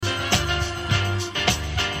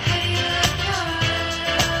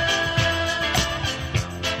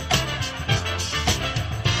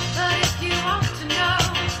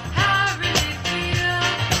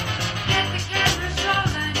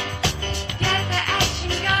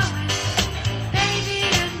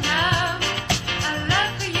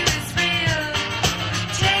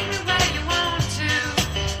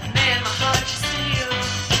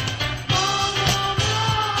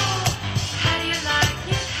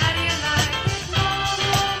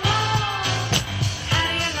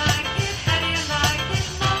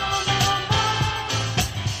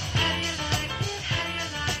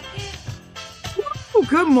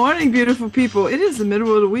Good morning, beautiful people. It is the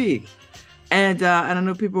middle of the week, and I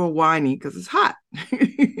know people are whining because it's hot.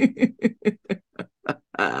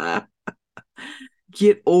 Uh,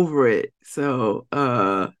 get over it.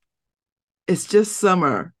 It's just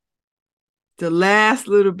summer, the last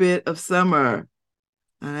little bit of summer.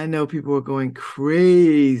 I know people are going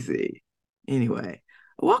crazy. Anyway,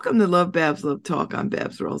 welcome to LoveBabz LoveTalk. I'm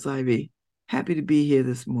Babz Rawls-Ivy. Happy to be here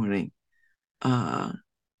this morning. Uh,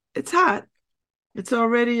 it's hot. It's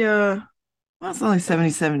already well, it's only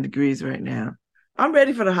 77 degrees right now. I'm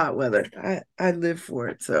ready for the hot weather. I live for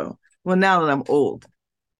it. So, well, now that I'm old,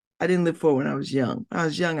 I didn't live for it when I was young. When I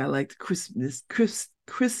was young, I liked the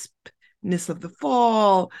crispness of the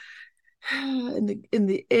fall, in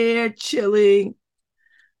the air chilling.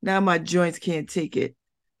 Now my joints can't take it.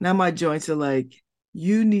 Now my joints are like,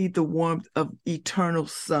 you need the warmth of eternal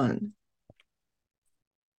sun.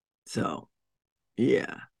 So,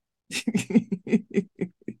 yeah.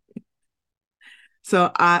 So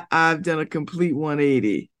I've done a complete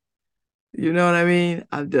 180. You know what I mean?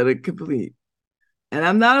 I've done a complete. And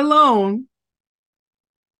I'm not alone.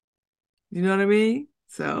 You know what I mean?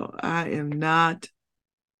 So I am not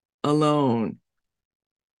alone.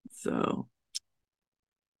 So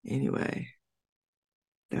anyway,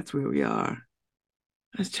 that's where we are.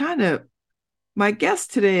 I was trying to my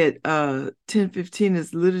guest today at 10:15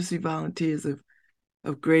 is Literacy Volunteers of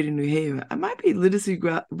Greater New Haven. I might be Literacy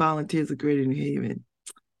Volunteers of Greater New Haven.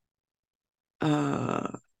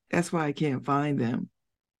 Uh that's why I can't find them.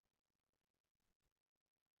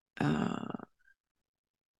 Uh,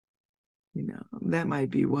 that might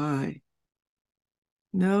be why.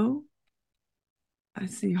 No, I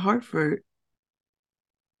see Hartford.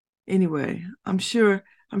 Anyway, I'm sure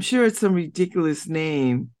it's some ridiculous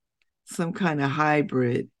name, some kind of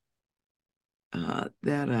hybrid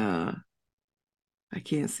that I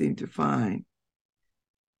can't seem to find.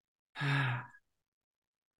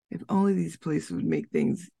 If only these places would make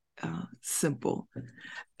things simple.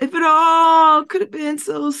 If it all could have been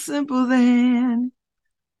so simple then,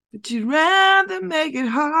 but you'd rather make it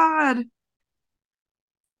hard.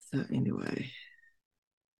 So anyway,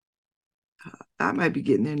 I might be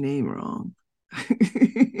getting their name wrong.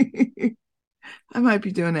 I might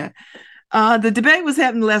be doing that. The debate was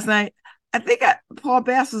happening last night. I think Paul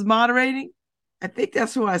Bass was moderating. I think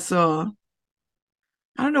that's who I saw.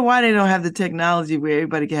 I don't know why they don't have the technology where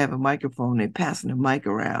everybody can have a microphone and passing the mic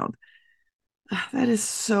around. That is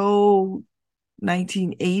so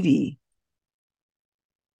 1980.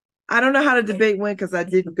 I don't know how the debate went because I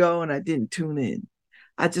didn't go and I didn't tune in.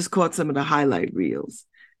 I just caught some of the highlight reels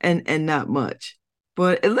and not much.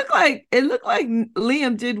 But it looked like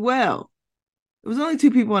Liam did well. It was only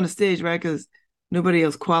two people on the stage, right? Because nobody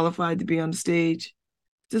else qualified to be on the stage,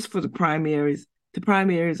 just for the primaries. The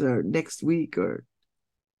primaries are next week or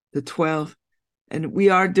the 12th, and we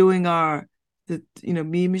are doing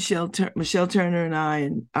me, Michelle Turner, and I,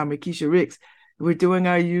 and our Makisha Ricks. We're doing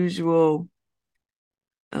our usual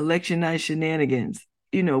election night shenanigans.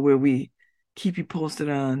 Where we keep you posted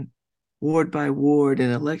on ward by ward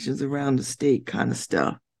and elections around the state kind of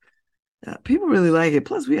stuff. People really like it.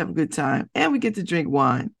 Plus, we have a good time, and we get to drink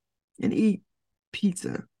wine and eat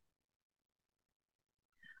pizza.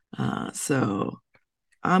 So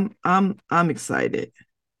I'm excited.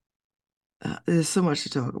 There's so much to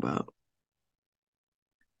talk about.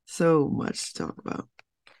 So much to talk about.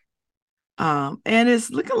 And it's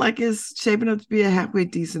looking like it's shaping up to be a halfway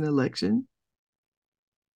decent election.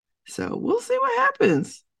 So we'll see what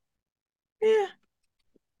happens. Yeah.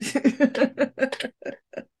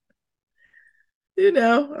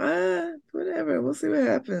 Whatever. We'll see what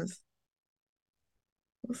happens.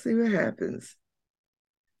 We'll see what happens.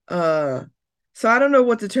 Uh, so I don't know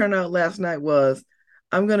what the turnout last night was.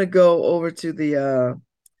 I'm gonna go over to the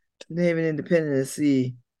New Haven Independent and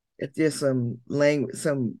see if there's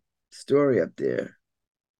some story up there.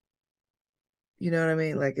 You know what I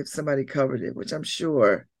mean? Like if somebody covered it, which I'm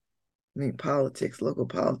sure. I mean, local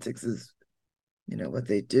politics is, what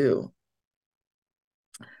they do.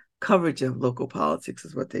 Coverage of local politics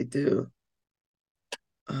is what they do.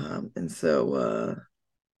 And so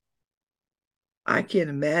I can't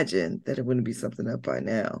imagine that it wouldn't be something up by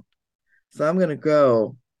now. So I'm going to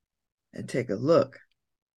go and take a look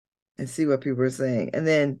and see what people are saying. And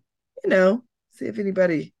then, see if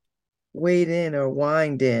anybody weighed in or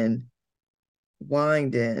whined in.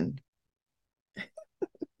 Whined in.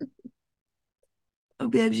 Oh,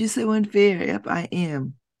 Babz, you're so unfair. Yep, I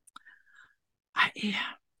am. I am.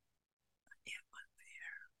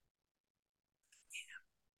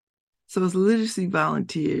 So it's Literacy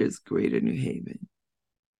Volunteers, Greater New Haven.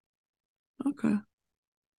 Okay.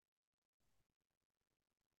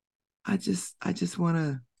 I just want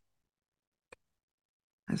to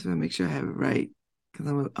make sure I have it right because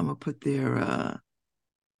I'm gonna put their I'm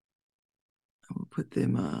gonna put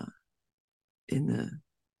them in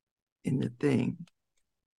the thing.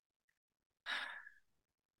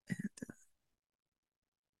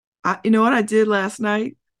 You know what I did last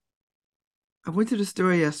night? I went to the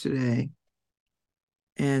store yesterday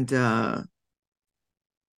and I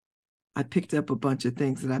picked up a bunch of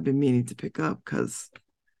things that I've been meaning to pick up because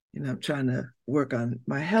I'm trying to work on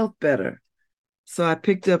my health better. So I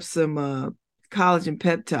picked up some collagen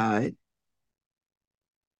peptide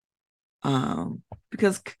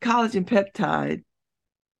because collagen peptide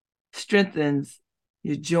strengthens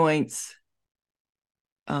your joints,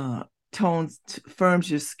 uh, firms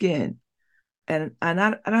your skin. And I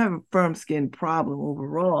don't have a firm skin problem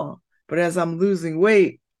overall, but as I'm losing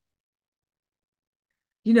weight,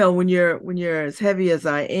 when you're as heavy as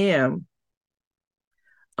I am,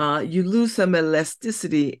 you lose some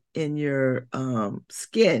elasticity in your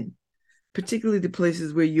skin, particularly the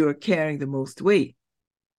places where you are carrying the most weight.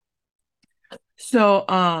 So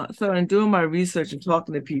in doing my research and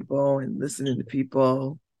talking to people and listening to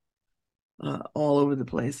people all over the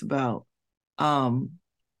place about um,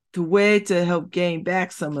 the way to help gain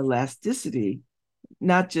back some elasticity,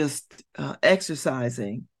 not just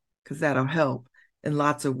exercising, because that'll help, and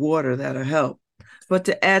lots of water, that'll help, but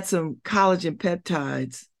to add some collagen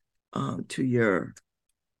peptides to your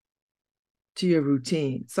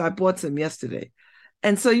routine. So I bought some yesterday.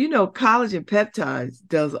 And so, collagen peptides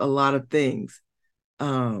does a lot of things.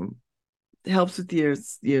 Um, helps with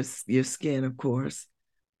your skin, of course,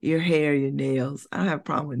 your hair, your nails. I don't have a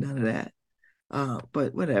problem with none of that.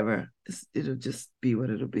 But whatever. It'll just be what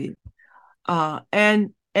it'll be.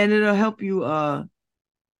 And it'll help you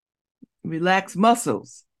relax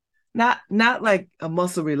muscles. Not like a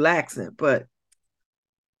muscle relaxant, but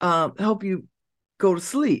help you go to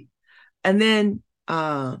sleep. And then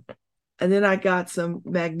I got some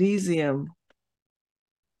magnesium,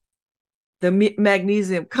 the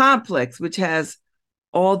magnesium complex, which has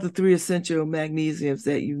all the three essential magnesiums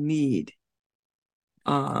that you need,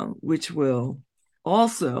 which will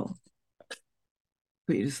also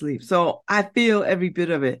put you to sleep. So I feel every bit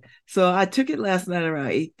of it. So I took it last night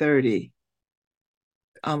around 8:30,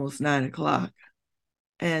 almost 9 o'clock.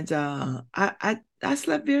 And I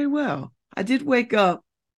slept very well. I did wake up,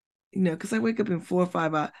 because I wake up in 4 or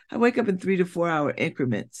 5 hours. I wake up in 3 to 4 hour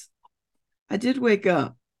increments. I did wake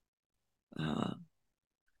up, uh,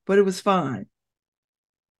 but it was fine.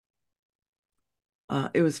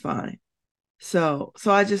 It was fine. So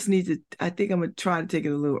I just need to. I think I'm gonna try to take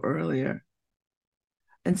it a little earlier.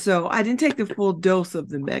 And so I didn't take the full dose of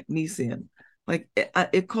the magnesium. Like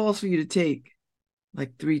it calls for you to take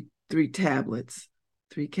like three tablets,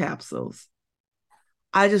 3 capsules.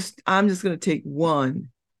 I'm just gonna take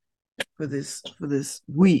one for this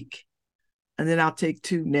week, and then I'll take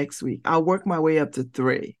 2 next week. I'll work my way up to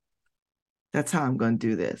 3. That's how I'm gonna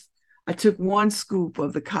do this. I took 1 scoop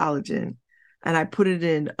of the collagen and I put it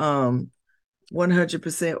in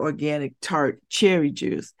 100% organic tart cherry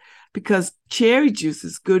juice because cherry juice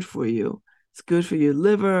is good for you. It's good for your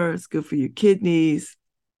liver, it's good for your kidneys.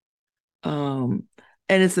 Um,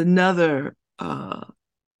 and it's another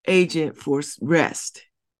agent for rest.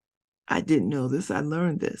 I didn't know this. I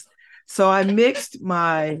learned this. So I mixed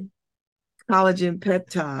my collagen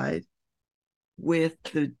peptide with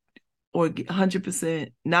the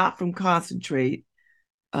 100% not from concentrate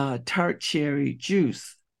tart cherry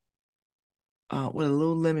juice with a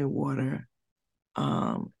little lemon water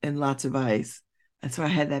and lots of ice. And so I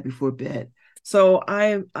had that before bed. So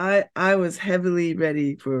I was heavily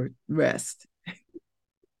ready for rest.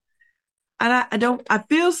 And I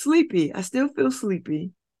feel sleepy. I still feel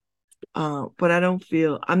sleepy. But I don't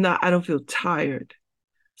feel tired.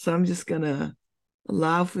 So I'm just gonna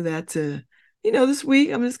allow for that to, this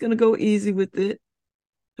week I'm just gonna go easy with it.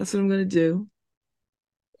 That's what I'm gonna do.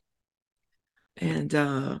 And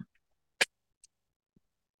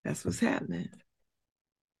that's what's happening.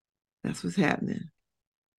 That's what's happening.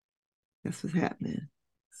 That's what's happening.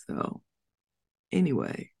 So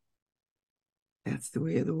anyway, that's the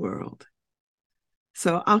way of the world.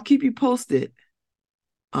 So I'll keep you posted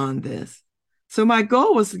on this. So my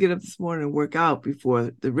goal was to get up this morning and work out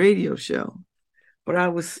before the radio show, but I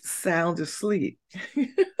was sound asleep.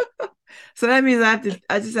 So that means I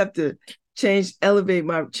just have to change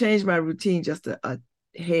my routine just a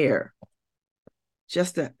hair,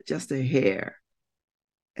 just a hair.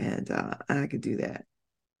 And I could do that.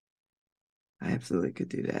 I absolutely could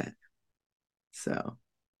do that. So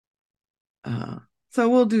uh so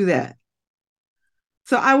we'll do that.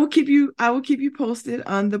 So I will keep you posted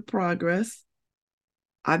on the progress.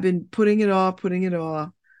 I've been putting it off,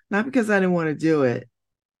 not because I didn't want to do it.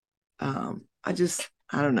 I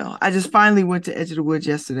don't know. I just finally went to Edge of the Woods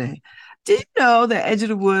yesterday. Did you know that Edge of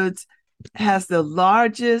the Woods has the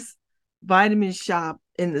largest vitamin shop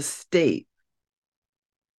in the state?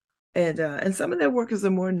 And some of their workers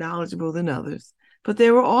are more knowledgeable than others, but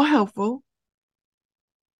they were all helpful.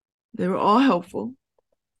 They were all helpful.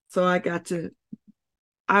 So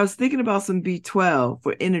I was thinking about some B12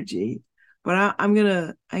 for energy, but I'm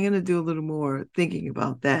gonna do a little more thinking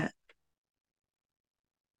about that.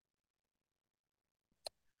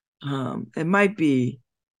 It might be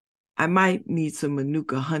I might need some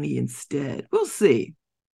Manuka honey instead. We'll see.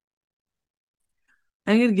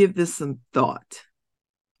 I'm gonna give this some thought,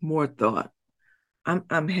 more thought.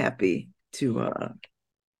 I'm happy to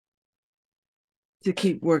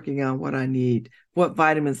keep working on what I need, what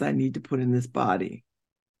vitamins I need to put in this body,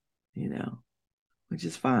 you know, which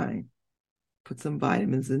is fine. Put some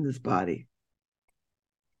vitamins in this body.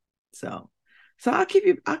 So I'll keep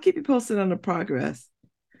you posted on the progress.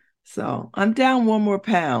 So I'm down 1 more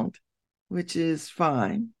pound, which is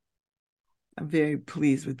fine. I'm very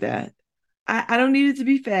pleased with that. I don't need it to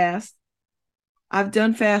be fast. I've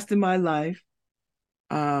done fast in my life.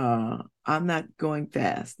 I'm not going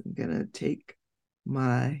fast. I'm gonna take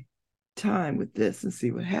my time with this and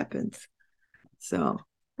see what happens. So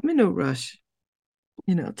I'm in no rush.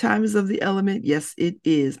 You know, time is of the element. Yes, it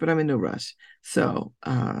is, but I'm in no rush. So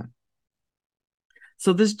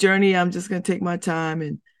this journey, I'm just gonna take my time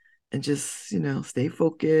and just, stay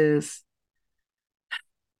focused,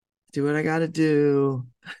 do what I gotta do,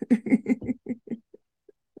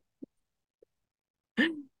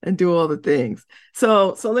 and do all the things.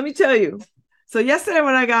 So let me tell you. So yesterday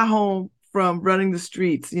when I got home from running the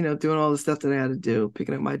streets, doing all the stuff that I had to do,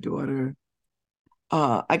 picking up my daughter,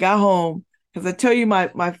 I got home because I tell you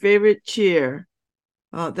my favorite chair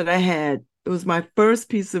that I had. It was my first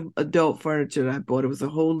piece of adult furniture that I bought. It was a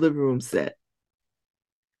whole living room set,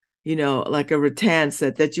 like a rattan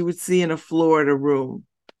set that you would see in a Florida room.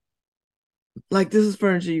 Like this is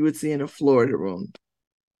furniture you would see in a Florida room,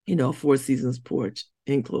 Four Seasons porch,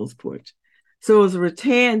 enclosed porch. So it was a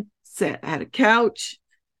rattan set. I had a couch,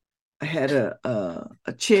 I had a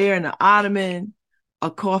chair and an ottoman,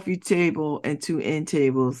 a coffee table, and two end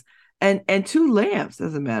tables, and two lamps,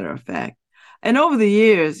 as a matter of fact. And over the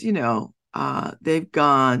years, they've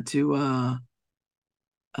gone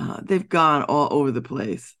all over the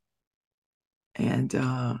place. And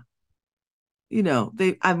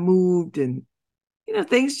they I moved and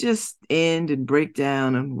things just end and break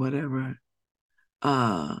down and whatever.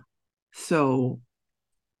 So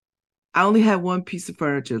I only had one piece of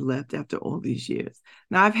furniture left after all these years.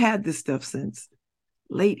 Now I've had this stuff since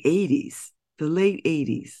late 80s, the late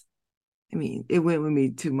 80s. I mean, it went with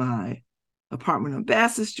me to my apartment on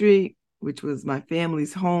Bassett Street, which was my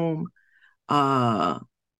family's home.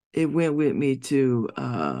 It went with me to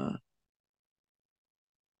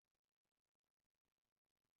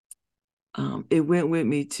it went with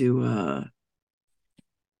me to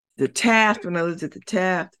the Taft when I lived at the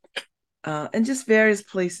Taft, and just various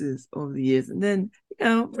places over the years. And then,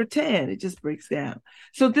 rattan, it just breaks down.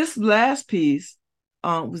 So this last piece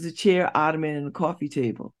was a chair, ottoman, and a coffee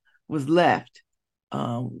table was left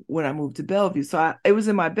when I moved to Bellevue. So it was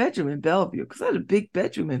in my bedroom in Bellevue because I had a big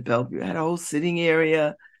bedroom in Bellevue. I had a whole sitting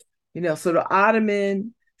area, so the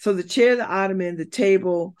ottoman, so the chair, the ottoman, the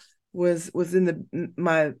table was in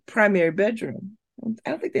my primary bedroom. I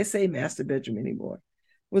don't think they say master bedroom anymore.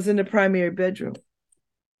 Was in the primary bedroom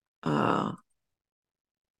uh,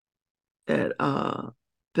 at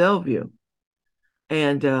Bellevue.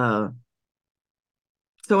 And so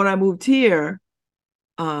when I moved here,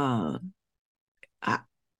 uh,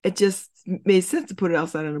 it just made sense to put it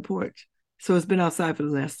outside on the porch. So it's been outside for the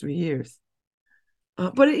last 3 years.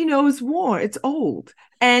 But it's warm, it's old.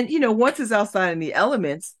 And, once it's outside in the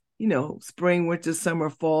elements, spring, winter, summer,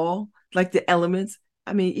 fall, like the elements.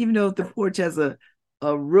 I mean, even though the porch has a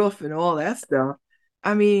roof and all that stuff,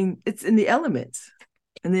 I mean, it's in the elements.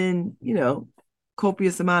 And then,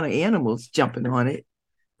 copious amount of animals jumping on it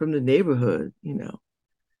from the neighborhood.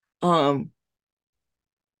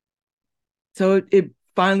 So it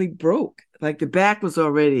finally broke. Like the back was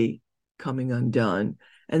already coming undone.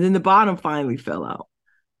 And then the bottom finally fell out.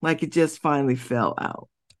 Like it just finally fell out.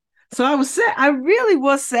 So I was sad. I really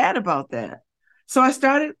was sad about that. So I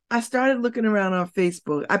started looking around on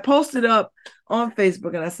Facebook. I posted up on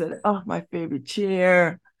Facebook and I said, "Oh, my favorite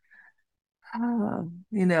chair." I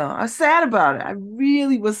was sad about it. I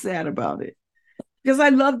really was sad about it because I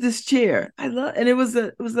love this chair. And it was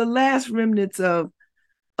the last remnants of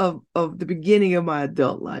of the beginning of my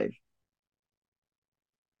adult life.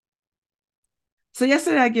 So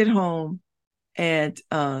yesterday I get home and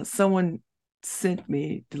someone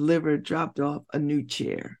dropped off a new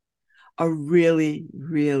chair, a really,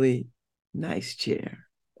 really nice chair,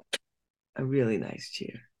 a really nice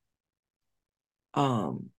chair.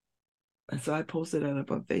 And so I posted it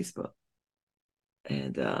up on Facebook,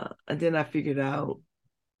 and then I figured out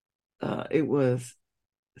it was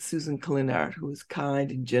Susan Clinard, who was kind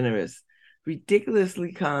and generous,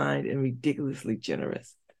 ridiculously kind and ridiculously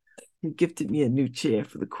generous, who gifted me a new chair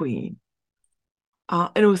for the Queen.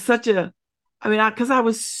 And it was because I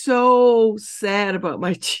was so sad about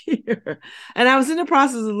my chair. And I was in the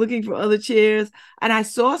process of looking for other chairs. And I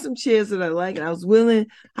saw some chairs that I like. And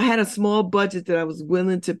I had a small budget that I was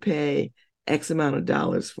willing to pay X amount of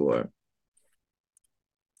dollars for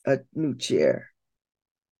a new chair.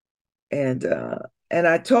 And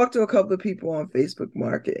I talked to a couple of people on Facebook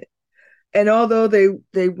Market. And although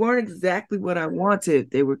they weren't exactly what I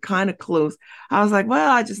wanted, they were kind of close. I was like, well,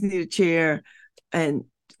 I just need a chair, and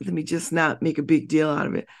let me just not make a big deal out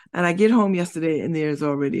of it. And I get home yesterday, and there's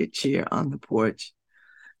already a chair on the porch.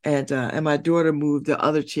 And my daughter moved the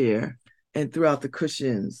other chair and threw out the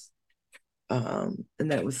cushions. And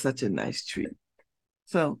that was such a nice treat.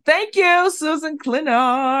 So thank you, Susan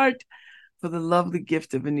Clinard, for the lovely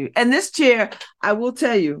gift of a new. And this chair, I will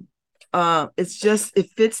tell you, it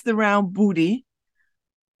fits the round booty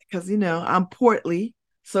because I'm portly,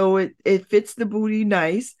 so it fits the booty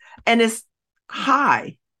nice, and it's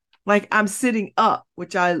high, like I'm sitting up,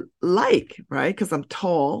 which I like, right? Because I'm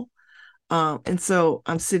tall, and so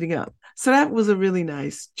I'm sitting up. So that was a really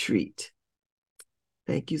nice treat.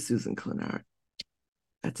 Thank you, Susan Clinard.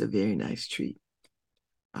 That's a very nice treat.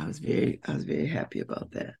 I was very happy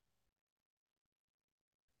about that.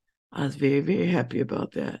 I was very, very happy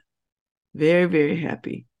about that. Very, very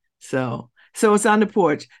happy. So it's on the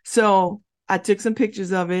porch. So I took some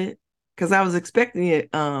pictures of it because I was expecting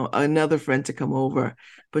another friend to come over,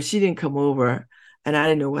 but she didn't come over, and I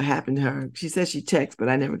didn't know what happened to her. She said she texted, but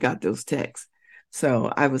I never got those texts.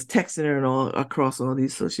 So I was texting her across all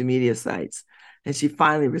these social media sites, and she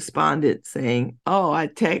finally responded saying, "Oh, I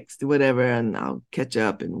text whatever, and I'll catch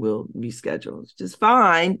up and we'll reschedule." It's just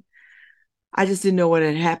fine. I just didn't know what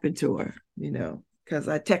had happened to her, because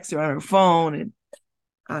I text her on her phone, and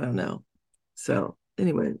I don't know. So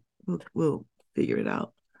anyway, we'll figure it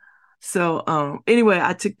out. So anyway,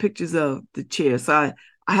 I took pictures of the chair. So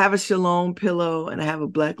I have a Shalom pillow and I have a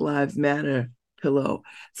Black Lives Matter pillow.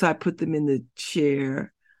 So I put them in the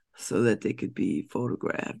chair so that they could be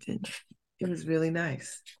photographed, and it was really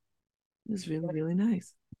nice. It was really, really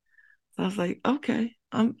nice. So I was like, okay,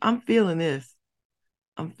 I'm feeling this.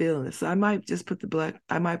 I'm feeling it. So I might put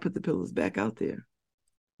the pillows back out there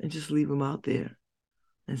and just leave them out there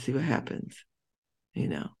and see what happens.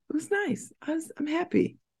 It was nice. I'm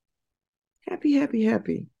happy. Happy, happy,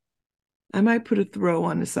 happy. I might put a throw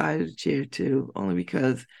on the side of the chair too, only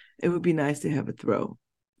because it would be nice to have a throw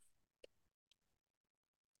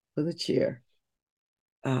for the chair.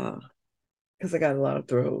 Because I got a lot of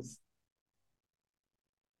throws.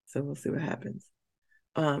 So we'll see what happens.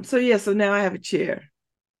 So now I have a chair.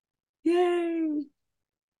 Yay!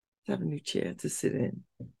 I have a new chair to sit in.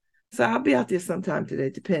 So I'll be out there sometime today.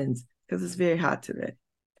 Depends, because it's very hot today.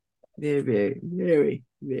 Very, very, very,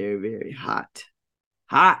 very, very hot.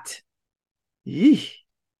 Hot. Yee.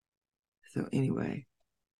 So anyway,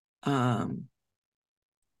 so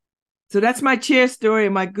that's my chair story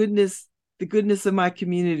and the goodness of my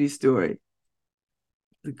community story.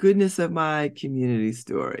 The goodness of my community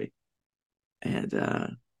story. And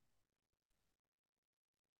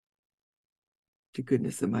the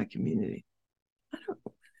goodness of my community. I don't know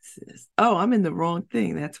what this is. Oh, I'm in the wrong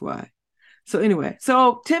thing. That's why. So anyway,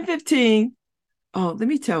 10:15. Oh, let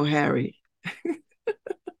me tell Harry.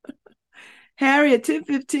 Harry at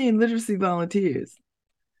 10:15, literacy volunteers.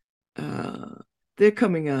 They're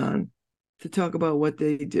coming on to talk about what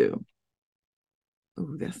they do.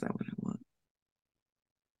 Oh, that's not what I want.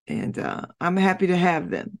 And I'm happy to have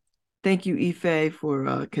them. Thank you, Ife,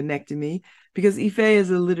 for connecting me, because Ife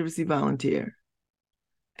is a literacy volunteer,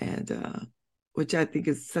 and which I think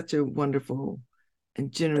is such a wonderful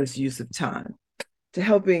and generous use of time to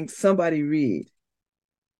helping somebody read.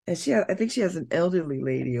 And I think she has an elderly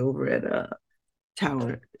lady over at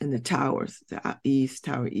tower in the towers, the east,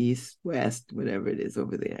 tower east, west, whatever it is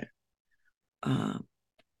over there.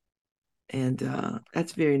 And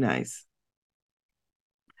that's very nice.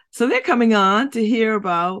 So they're coming on to hear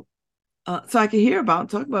about, so I can hear about and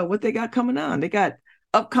talk about what they got coming on. They got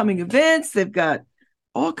upcoming events. They've got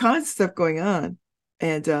all kinds of stuff going on.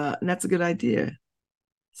 And that's a good idea.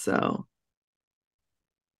 So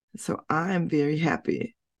I'm very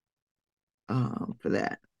happy for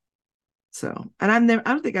that. So, and I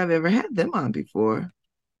don't think I've ever had them on before.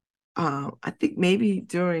 I think maybe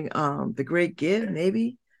during the Great Give,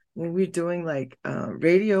 maybe when we're doing like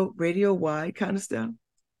radio wide kind of stuff.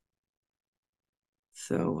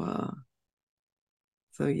 So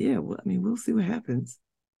yeah, well, I mean, we'll see what happens.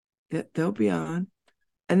 They'll be on.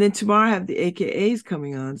 And then tomorrow I have the AKAs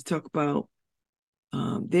coming on to talk about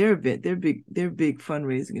their event, their big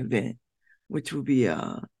fundraising event, which will be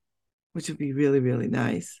really, really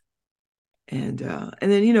nice. And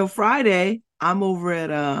then Friday, I'm over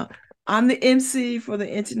at I'm the MC for the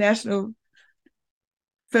International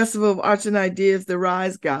Festival of Arts and Ideas, the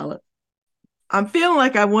Rise Gala. I'm feeling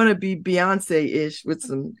like I want to be Beyonce-ish with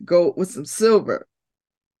some gold, with some silver,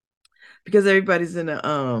 because everybody's in a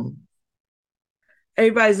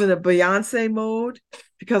Beyonce mode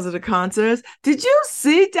because of the concerts. Did you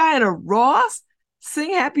see Diana Ross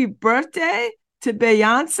sing happy birthday to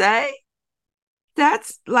Beyonce?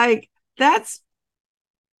 That's like that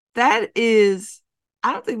is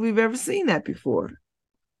I don't think we've ever seen that before.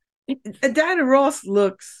 Diana Ross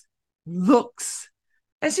looks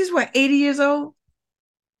and she's what, 80 years old?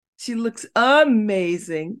 She looks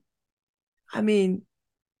amazing. I mean,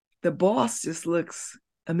 the boss just looks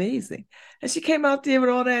amazing. And she came out there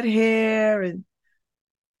with all that hair and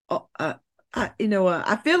I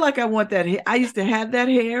feel like I want that hair. I used to have that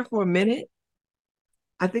hair for a minute.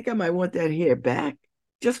 I think I might want that hair back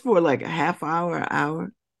just for like a half hour, an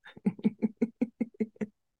hour.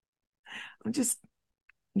 I'm just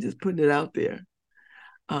putting it out there.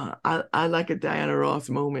 I like a Diana Ross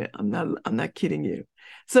moment. I'm not kidding you.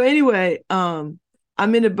 So anyway, I'm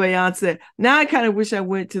in a Beyonce. Now I kind of wish I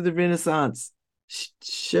went to the Renaissance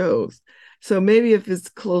shows. So maybe if it's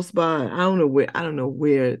close by, I don't know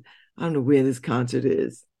where this concert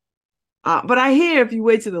is. But I hear if you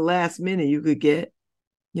wait to the last minute, you could get,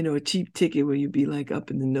 a cheap ticket where you'd be like up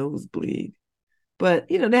in the nosebleed. But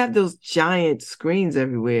they have those giant screens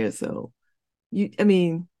everywhere. So I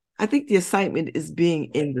think the excitement is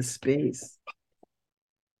being in the space,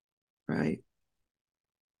 right?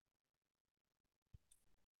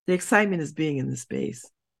 The excitement is being in the space.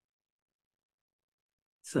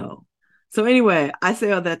 So anyway, I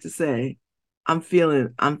say all that to say, I'm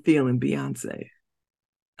feeling Beyonce.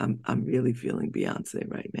 I'm really feeling Beyonce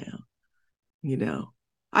right now.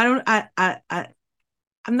 I don't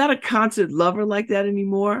I'm not a concert lover like that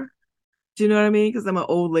anymore. Do you know what I mean? Because I'm an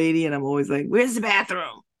old lady and I'm always like, where's the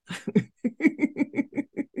bathroom?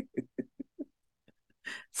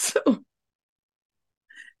 So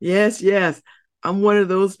yes. I'm one of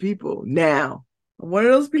those people now. I'm one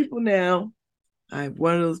of those people now. I'm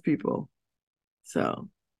one of those people. So,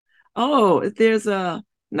 there's a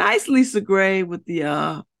nice Lisa Gray with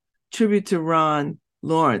the tribute to Ron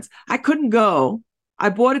Lawrence. I couldn't go. I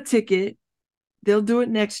bought a ticket. They'll do it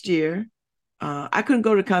next year. I couldn't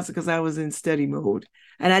go to the concert because I was in study mode,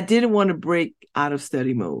 and I didn't want to break out of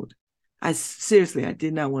study mode. I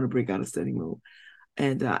did not want to break out of study mode.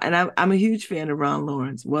 And I'm a huge fan of Ron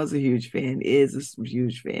Lawrence. Was a huge fan. Is a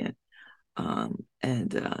huge fan. And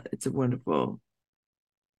it's a wonderful.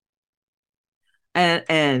 And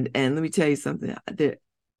let me tell you something.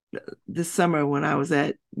 This summer when I was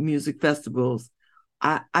at music festivals,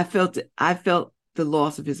 I felt the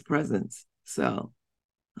loss of his presence. So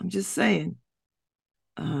I'm just saying.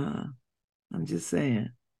 I'm just saying.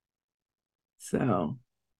 So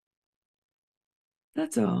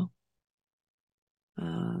that's all.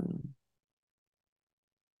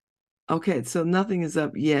 Okay, so nothing is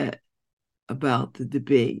up yet about the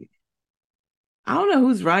debate. I don't know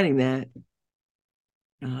who's writing that.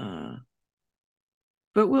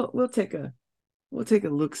 But we'll take a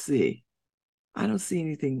look see. I don't see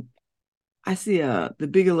anything. I see the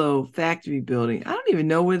Bigelow factory building. I don't even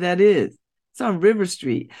know where that is. It's on River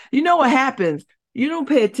Street. You know what happens? You don't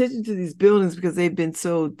pay attention to these buildings because they've been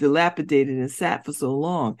so dilapidated and sat for so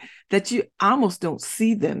long that you almost don't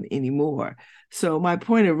see them anymore. So my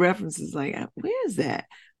point of reference is like, where is that?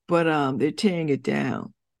 But they're tearing it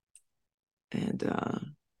down. And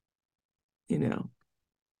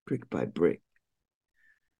brick by brick.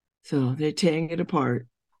 So they're tearing it apart.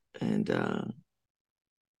 And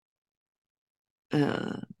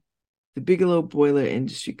the Bigelow Boiler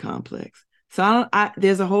Industry Complex. So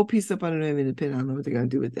there's a whole piece up on the Independent. I don't know what they're going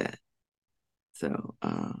to do with that. So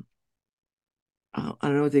I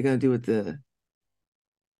don't know what they're going to do with the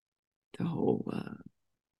whole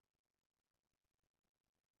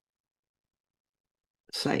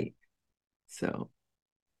site. So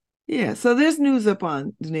yeah, so there's news up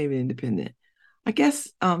on the Navy Independent. I guess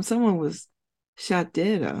someone was shot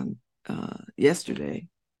dead on yesterday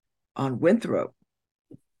on Winthrop.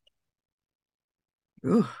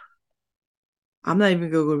 Ugh. I'm not even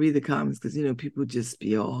gonna go read the comments because people just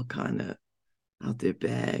be all kind of out their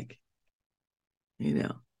bag. You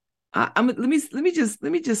know, let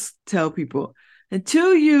me just tell people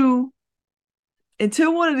until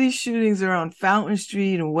one of these shootings are on Fountain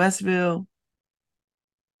Street in Westville,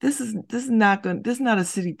 this is not a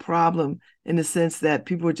city problem in the sense that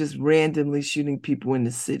people are just randomly shooting people in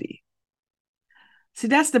the city. See,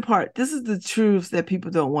 that's the part. This is the truth that people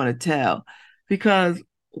don't want to tell, because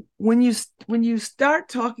when you start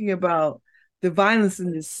talking about the violence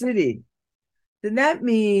in the city, then that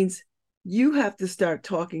means you have to start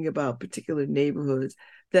talking about particular neighborhoods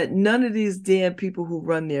that none of these damn people who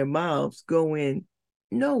run their mouths go in.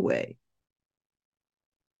 No way.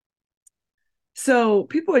 So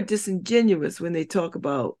people are disingenuous when they talk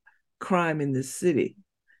about crime in this city,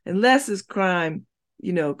 unless it's crime,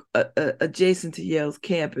 adjacent to Yale's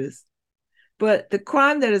campus. But the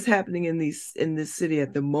crime that is happening in this city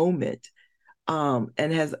at the moment, and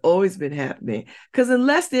has always been happening, because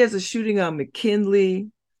unless there's a shooting on McKinley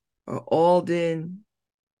or Alden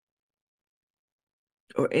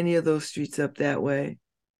or any of those streets up that way,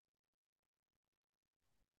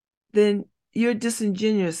 then you're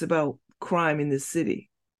disingenuous about crime in the city.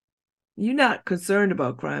 You're not concerned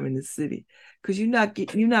about crime in the city because you're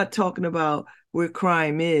not talking about where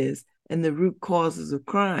crime is and the root causes of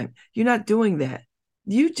crime. You're not doing that.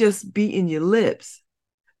 You just beating your lips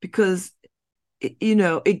because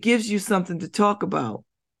it gives you something to talk about.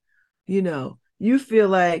 You feel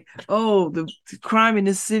like, oh, the crime in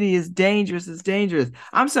this city is dangerous. It's dangerous.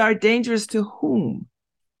 I'm sorry, dangerous to whom?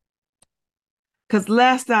 Because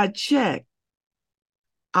last I checked,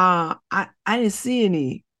 I didn't see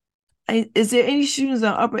any. Is there any shootings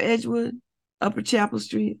on Upper Edgewood, Upper Chapel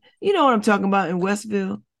Street? You know what I'm talking about in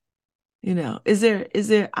Westville? Is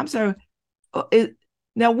there? I'm sorry.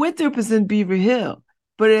 Now Winthrop is in Beaver Hill,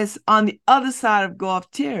 but it's on the other side of Gulf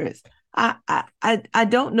Terrace. I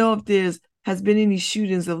don't know if has been any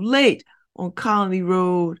shootings of late on Colony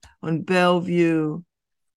Road, on Bellevue,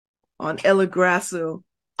 on Ella Grasso,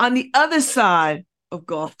 on the other side of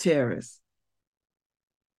Gulf Terrace.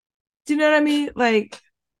 Do you know what I mean? Like,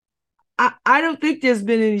 I don't think there's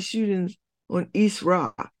been any shootings on East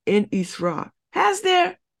Rock, in East Rock. Has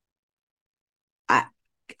there?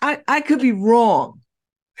 I could be wrong.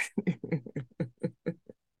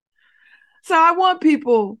 So I want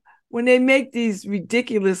people, when they make these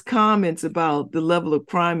ridiculous comments about the level of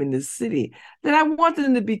crime in this city, that I want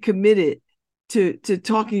them to be committed to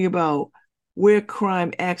talking about where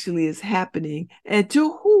crime actually is happening and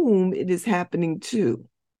to whom it is happening to.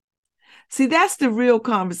 See, that's the real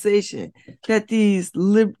conversation that these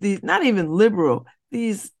not even liberal,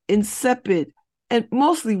 these insipid and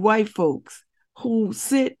mostly white folks who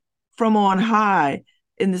sit from on high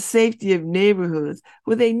in the safety of neighborhoods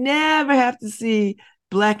where they never have to see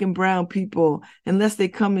Black and brown people unless they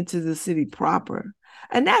come into the city proper.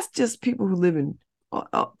 And that's just people who live in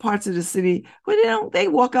parts of the city where they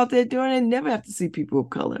walk out their door and they never have to see people of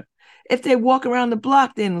color. If they walk around the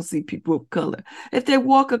block, they don't see people of color. If they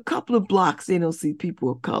walk a couple of blocks, they don't see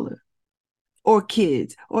people of color or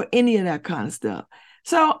kids or any of that kind of stuff.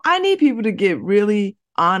 So I need people to get really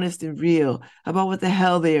honest and real about what the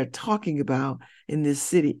hell they are talking about in this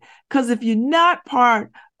city. Because if you're not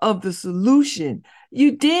part of the solution,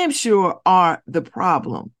 you damn sure are the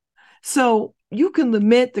problem. So you can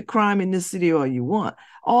lament the crime in this city all you want.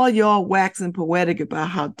 All y'all waxing poetic about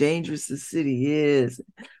how dangerous the city is,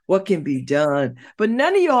 what can be done. But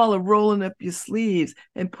none of y'all are rolling up your sleeves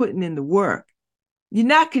and putting in the work. You're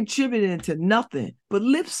not contributing to nothing but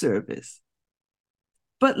lip service.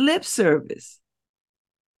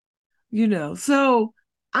 So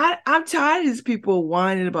I'm tired of these people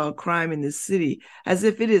whining about crime in this city as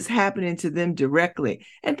if it is happening to them directly.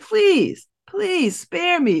 And please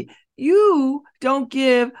spare me. You don't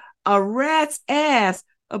give a rat's ass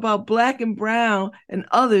about Black and brown and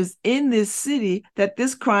others in this city that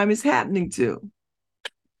this crime is happening to.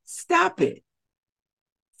 Stop it.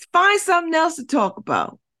 Find something else to talk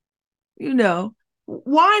about.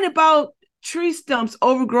 Whine about tree stumps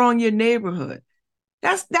overgrowing your neighborhood.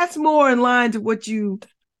 That's more in line to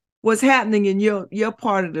what's happening in your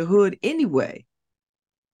part of the hood anyway.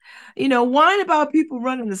 Whine about people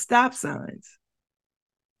running the stop signs.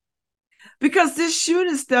 Because this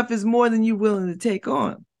shooting stuff is more than you're willing to take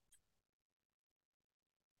on.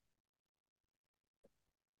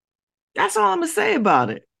 That's all I'm going to say about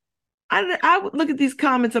it. I would look at these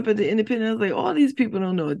comments up at the Independent. I was like, all these people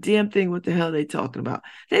don't know a damn thing what the hell they talking about.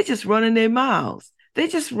 They're just running their mouths. They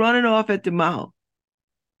just running off at the mouth.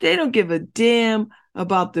 They don't give a damn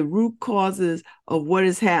about the root causes of what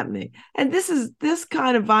is happening. And this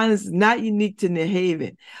kind of violence is not unique to New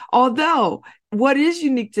Haven. Although what is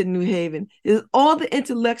unique to New Haven is all the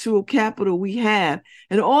intellectual capital we have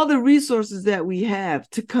and all the resources that we have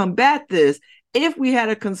to combat this if we had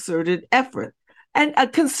a concerted effort. And a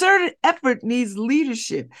concerted effort needs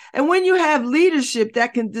leadership. And when you have leadership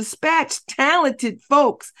that can dispatch talented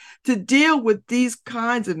folks to deal with these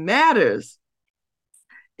kinds of matters,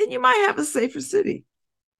 then you might have a safer city.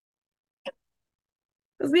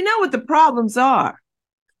 Because we know what the problems are.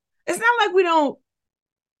 It's not like we don't,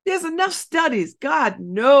 there's enough studies, God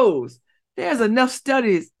knows, there's enough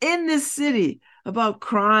studies in this city about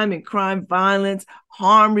crime and crime violence,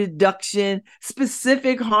 harm reduction,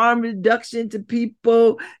 specific harm reduction to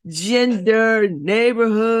people, gender,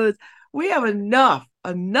 neighborhoods. We have enough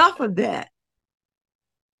of that.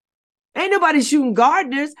 Ain't nobody shooting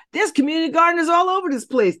gardeners. There's community gardeners all over this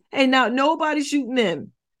place. Ain't now nobody shooting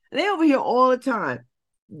them. They over here all the time,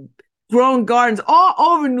 growing gardens all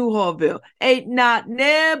over New Hallville. Ain't not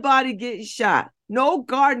nobody getting shot. No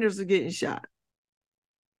gardeners are getting shot.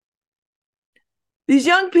 These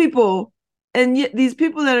young people and these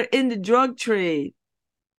people that are in the drug trade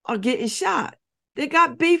are getting shot. They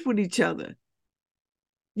got beef with each other.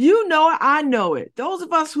 You know it, I know it. Those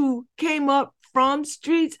of us who came up from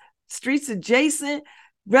streets adjacent,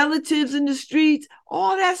 relatives in the streets,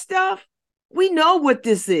 all that stuff, we know what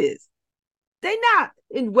this is. They not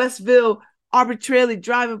in Westville arbitrarily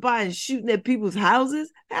driving by and shooting at people's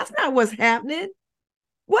houses. That's not what's happening.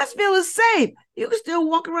 Westville is safe. You can still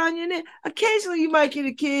walk around your neighborhood. Occasionally you might get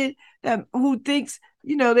a kid who thinks,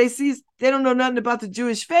 they don't know nothing about the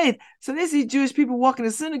Jewish faith. So they see Jewish people walking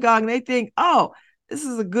to synagogue and they think, oh, this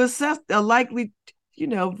is a likely,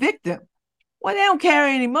 victim. Well, they don't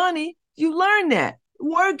carry any money. You learn that.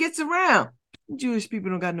 Word gets around. Jewish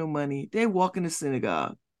people don't got no money. They walk in the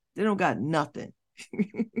synagogue. They don't got nothing.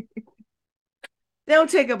 They don't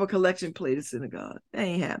take up a collection plate at synagogue. That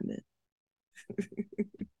ain't happening.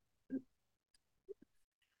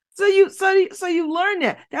 So you learn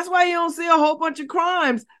that. That's why you don't see a whole bunch of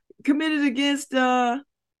crimes committed against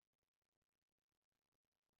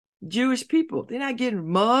Jewish people. They're not getting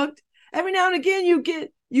mugged. Every now and again,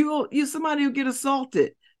 somebody will get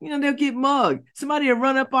assaulted. They'll get mugged. Somebody will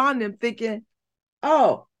run up on them thinking,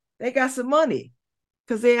 oh, they got some money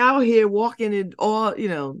because they out here walking in all,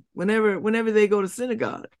 whenever they go to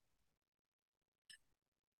synagogue.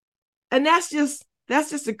 And that's just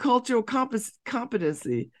a cultural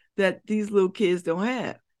competency that these little kids don't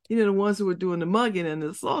have. The ones who are doing the mugging and the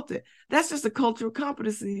assaulting. That's just a cultural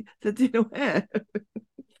competency that they don't have.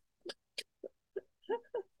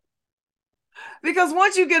 Because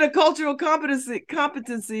once you get a cultural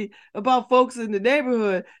competency about folks in the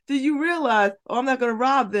neighborhood, then you realize, oh, I'm not going to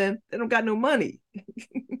rob them. They don't got no money.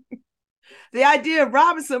 The idea of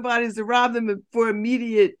robbing somebody is to rob them for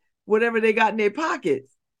immediate whatever they got in their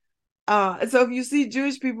pockets. And so if you see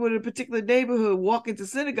Jewish people in a particular neighborhood walking to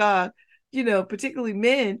synagogue, particularly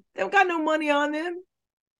men, they don't got no money on them.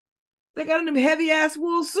 They got them heavy ass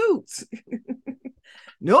wool suits.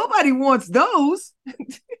 Nobody wants those.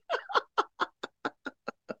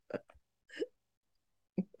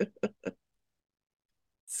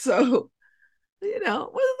 So, when was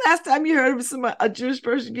the last time you heard of a Jewish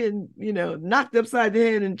person getting, knocked upside the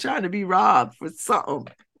head and trying to be robbed for something?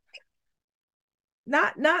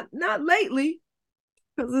 Not lately,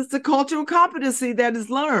 because it's a cultural competency that is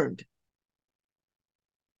learned.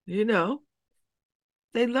 They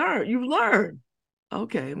learn. You learn.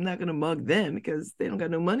 Okay, I'm not going to mug them because they don't got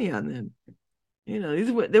no money on them.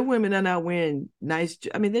 Their women are not wearing nice.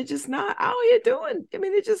 They're just not out here doing.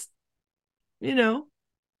 They're just,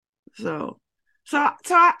 So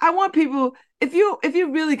I want people. If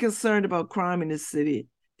you're really concerned about crime in this city,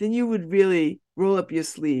 then you would really roll up your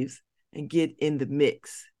sleeves and get in the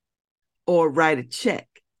mix, or write a check.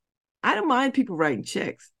 I don't mind people writing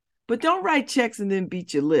checks, but don't write checks and then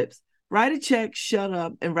beat your lips. Write a check, shut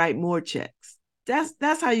up, and write more checks.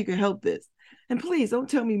 That's how you can help this. And please don't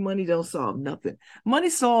tell me money don't solve nothing. Money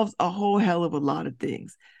solves a whole hell of a lot of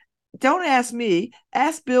things. Don't ask me,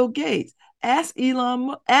 ask Bill Gates, ask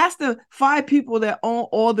Elon, ask the 5 people that own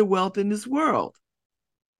all the wealth in this world.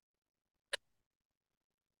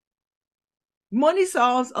 Money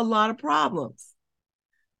solves a lot of problems.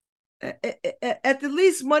 At the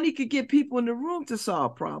least, money could get people in the room to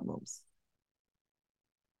solve problems.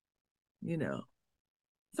 So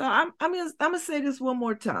I'm gonna say this one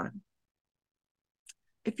more time.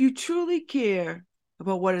 If you truly care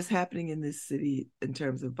about what is happening in this city in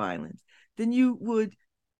terms of violence, then you would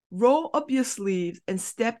Roll up your sleeves and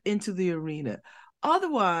step into the arena.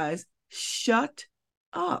 Otherwise, shut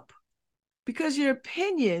up, because your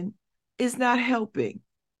opinion is not helping.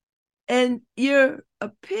 And your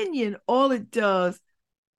opinion, all it does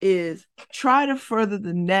is try to further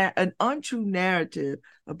an untrue narrative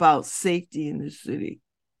about safety in the city.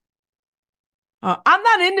 I'm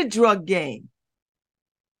not in the drug game,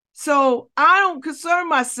 so I don't concern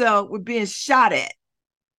myself with being shot at.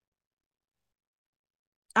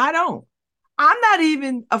 I don't. I'm not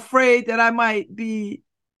even afraid that I might be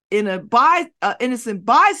in innocent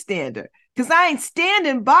bystander, because I ain't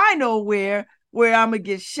standing by nowhere where I'm gonna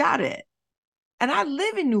get shot at. And I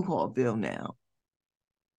live in New Hallville now.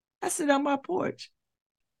 I sit on my porch.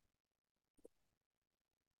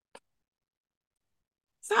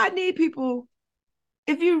 So I need people,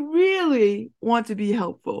 if you really want to be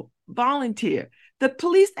helpful, volunteer. The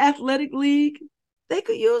Police Athletic League, they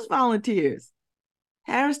could use volunteers.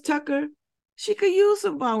 Harris Tucker, she could use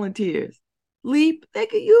some volunteers. LEAP, they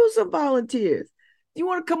could use some volunteers. You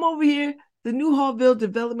want to come over here? The New Hallville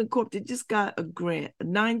Development Corp, they just got a grant, a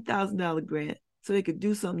 $9,000 grant, so they could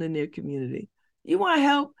do something in their community. You want to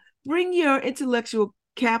help? Bring your intellectual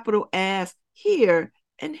capital ass here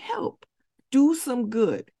and help. Do some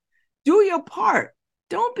good. Do your part.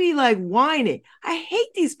 Don't be like whining. I hate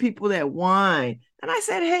these people that whine. And I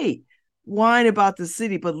said, hey, whine about the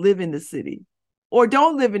city, but live in the city. Or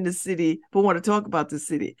don't live in the city, but want to talk about the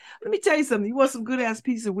city. Let me tell you something. You want some good ass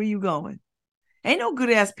pizza? Where you going? Ain't no good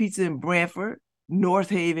ass pizza in Branford, North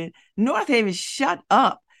Haven. North Haven, shut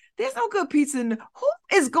up. There's no good pizza who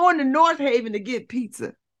is going to North Haven to get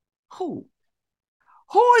pizza? Who?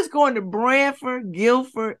 Who is going to Branford,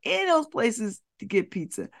 Guilford, any of those places to get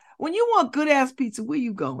pizza? When you want good ass pizza, where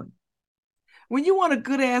you going? When you want a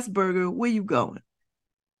good ass burger, where you going?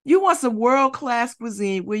 You want some world-class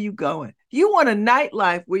cuisine, where you going? You want a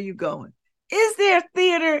nightlife, where you going? Is there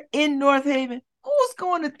theater in North Haven? Who's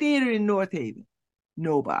going to theater in North Haven?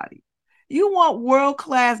 Nobody. You want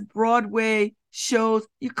world-class Broadway shows,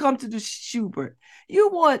 you come to the Schubert. You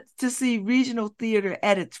want to see regional theater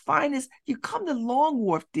at its finest, you come to Long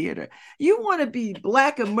Wharf Theater. You want to be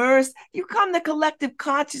Black immersed, you come to Collective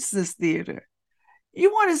Consciousness Theater.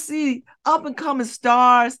 You want to see up-and-coming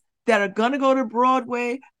stars that are going to go to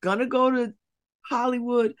Broadway, going to go to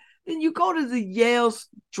Hollywood, then you go to the Yale's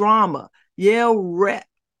drama, Yale Rep,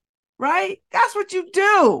 right? That's what you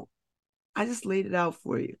do. I just laid it out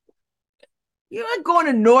for you. You're not going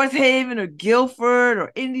to North Haven or Guilford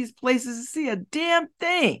or any of these places to see a damn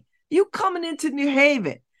thing. You coming into New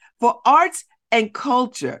Haven for arts and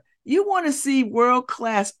culture. You want to see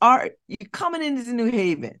world-class art. You're coming into New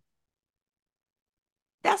Haven.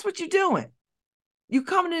 That's what you're doing. You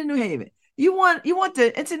coming into New Haven. You want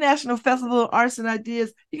the International Festival of Arts and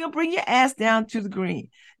Ideas, you're going to bring your ass down to the green.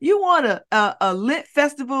 You want a lit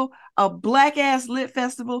festival, a black-ass lit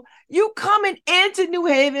festival, you coming into New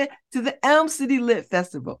Haven to the Elm City Lit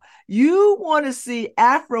Festival. You want to see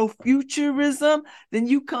Afrofuturism, then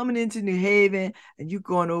you coming into New Haven and you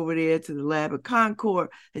going over there to the Lab of Concord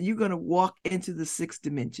and you're going to walk into the sixth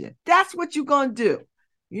dimension. That's what you're going to do.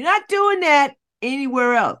 You're not doing that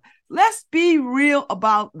anywhere else. Let's be real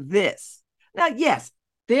about this. Now, yes,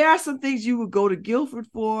 there are some things you would go to Guilford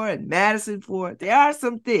for and Madison for. There are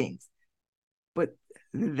some things, but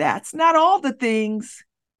that's not all the things,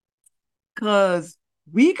 because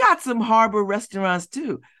we got some harbor restaurants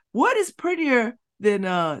too. What is prettier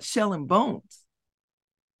than Shell and Bones,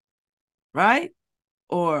 right?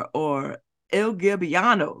 Or El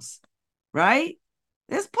Gibbiano's, right?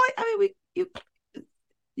 There's place. I mean,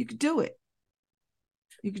 you could do it.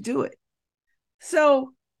 You could do it.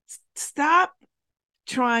 So stop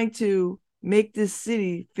trying to make this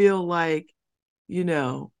city feel like,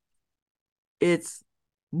 it's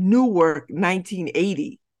Newark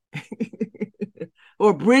 1980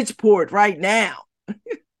 or Bridgeport right now.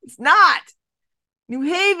 It's not. New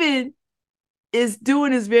Haven is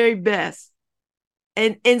doing its very best.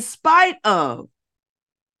 And in spite of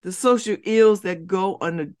the social ills that go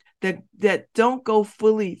on that don't go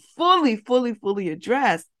fully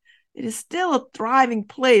addressed, it is still a thriving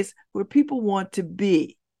place where people want to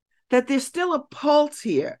be, that there's still a pulse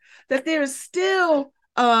here, that there's still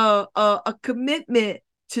a commitment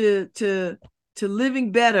to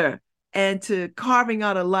living better and to carving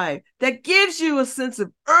out a life that gives you a sense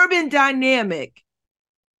of urban dynamic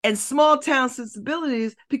and small town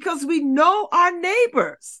sensibilities, because we know our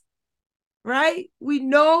neighbors, right? We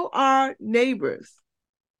know our neighbors.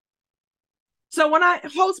 So when I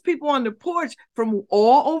host people on the porch from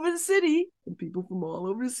all over the city, and people from all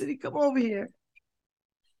over the city come over here,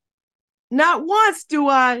 not once do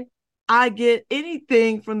I I get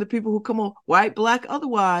anything from the people who come on, white, black,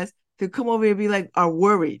 otherwise, to come over here and be like, are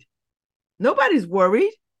worried. Nobody's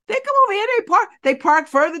worried. They come over here, they park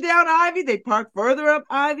further down Ivy, they park further up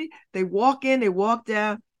Ivy, they walk in, they walk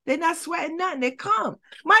down. They're not sweating nothing. They come.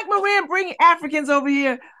 Mike Moran bring Africans over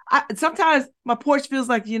here. Sometimes my porch feels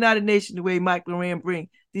like the United Nations the way Mike Moran bring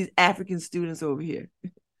these African students over here.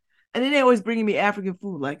 And then they always bringing me African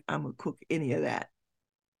food, like I'm gonna cook any of that.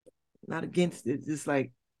 Not against it, just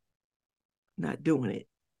like not doing it.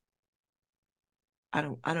 I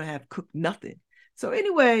don't have cooked nothing. So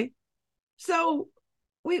anyway, so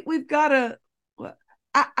we've gotta.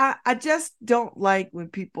 I just don't like when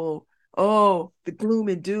people, oh, the gloom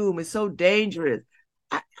and doom is so dangerous.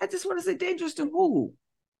 I just want to say, dangerous to who?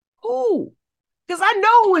 Who? Because I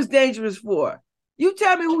know who it's dangerous for. You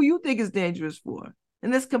tell me who you think is dangerous for,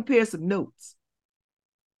 and let's compare some notes.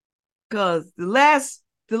 Because the last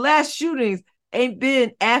shootings ain't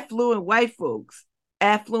been affluent white folks,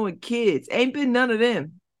 affluent kids. Ain't been none of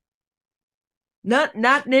them.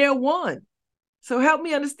 Not near one. So help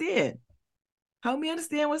me understand. Help me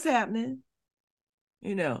understand what's happening.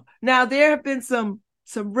 Now there have been some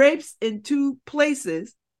rapes in two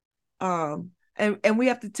places. And we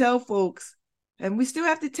have to tell folks, and we still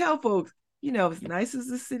have to tell folks, as nice as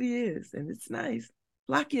the city is, and it's nice,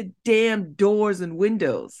 lock your damn doors and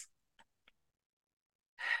windows.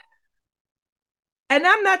 And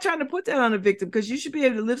I'm not trying to put that on a victim, because you should be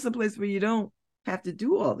able to live someplace where you don't have to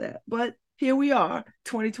do all that. But here we are,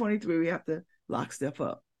 2023, we have to lock stuff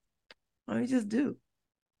up. Why don't you just do?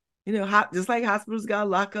 Just like hospitals got to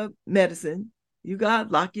lock up medicine, you got to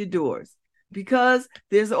lock your doors, because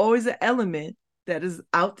there's always an element that is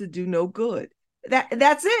out to do no good.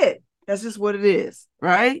 That's it. That's just what it is,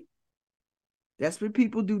 right? Desperate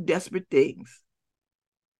people do desperate things.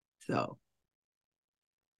 So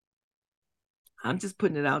I'm just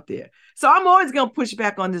putting it out there. So I'm always going to push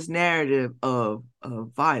back on this narrative of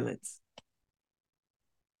violence.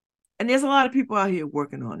 And there's a lot of people out here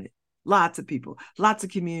working on it. Lots of people, lots of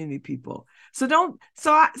community people. So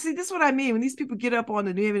see, this is what I mean. When these people get up on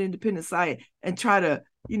the New Haven Independent site and try to,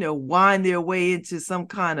 wind their way into some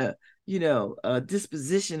kind of,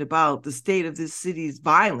 disposition about the state of this city's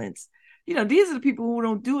violence, these are the people who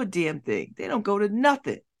don't do a damn thing. They don't go to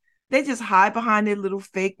nothing. They just hide behind their little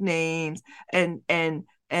fake names and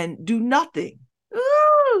do nothing.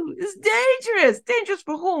 Ooh, it's dangerous. Dangerous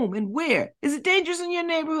for whom and where? Is it dangerous in your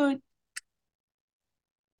neighborhood?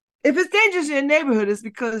 If it's dangerous in your neighborhood, it's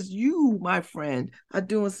because you, my friend, are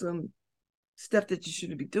doing some stuff that you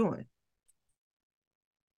shouldn't be doing.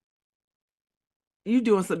 You're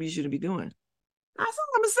doing something you shouldn't be doing. That's all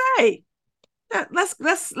I'm gonna say.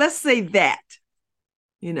 Let's say that.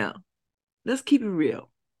 Let's keep it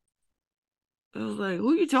real. I was like,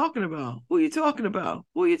 who are you talking about? Who are you talking about?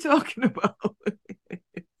 Who are you talking about?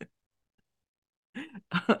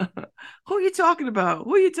 Who are you talking about?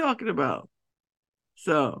 Who are you talking about?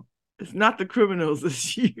 So it's not the criminals,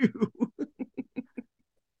 it's you.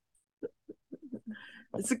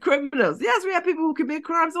 It's the criminals. Yes, we have people who commit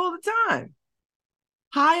crimes all the time.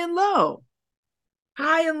 High and low.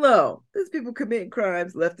 High and low. There's people committing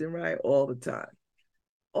crimes left and right all the time.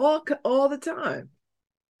 All the time.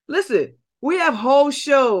 Listen, we have whole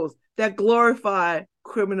shows that glorify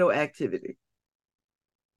criminal activity.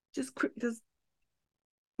 Just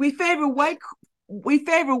we favor white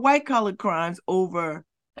collar crimes over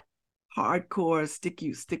hardcore stick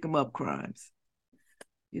 'em up crimes.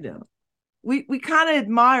 We kind of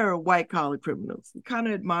admire white collar criminals. We kind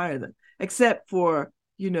of admire them, except for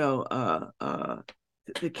the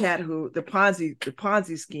cat the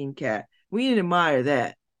Ponzi scheme cat. We didn't admire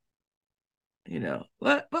that.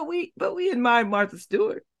 But we admire Martha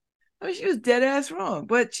Stewart. I mean, she was dead ass wrong,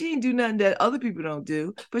 but she didn't do nothing that other people don't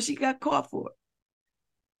do, but she got caught for it.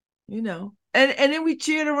 And then we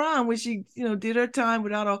cheered her on when she, did her time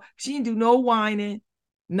without all, she didn't do no whining,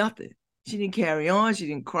 nothing. She didn't carry on, she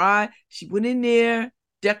didn't cry. She went in there,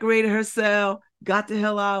 decorated her cell, got the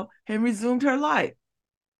hell out, and resumed her life.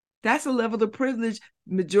 That's a level of privilege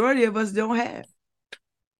majority of us don't have.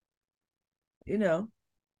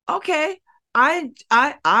 Okay. I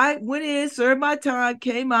went in, served my time,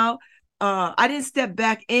 came out. I didn't step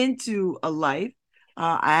back into a life.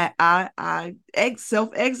 I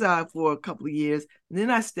self-exiled for a couple of years, and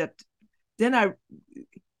then I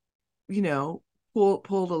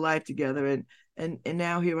pulled a life together, and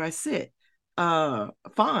now here I sit.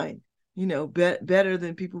 Fine, better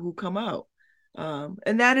than people who come out.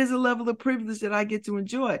 And that is a level of privilege that I get to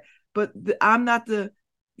enjoy. But I'm not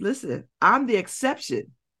I'm the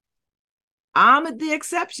exception. I'm the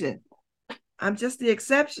exception. I'm just the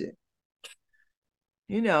exception.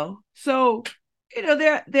 So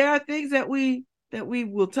there are things that we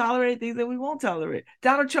will tolerate, things that we won't tolerate.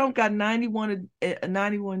 Donald Trump got 91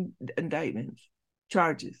 indictments,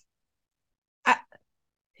 charges.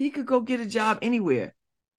 He could go get a job anywhere.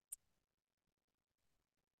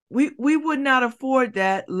 We would not afford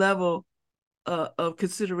that level of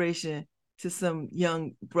consideration to some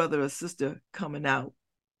young brother or sister coming out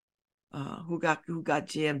who got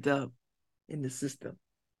jammed up in the system.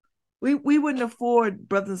 We wouldn't afford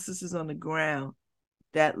brothers and sisters on the ground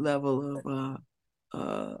that level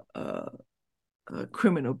of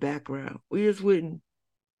criminal background. We just wouldn't.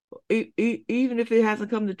 Even if it hasn't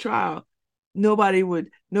come to trial, nobody would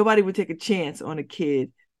take a chance on a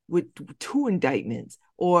kid with 2 indictments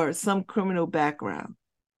or some criminal background.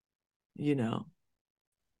 We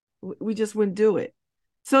just wouldn't do it.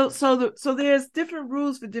 So there's different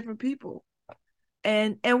rules for different people,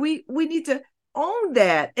 and we need to own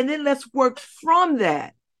that, and then let's work from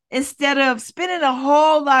that instead of spending a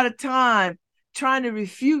whole lot of time trying to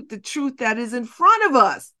refute the truth that is in front of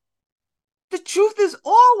us. The truth is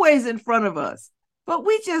always in front of us, but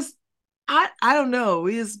we just I don't know,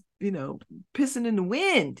 we just pissing in the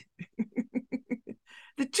wind.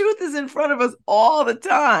 The truth is in front of us all the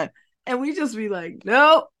time, and we just be like,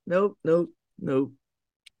 nope,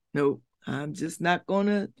 I'm just not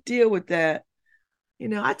gonna deal with that.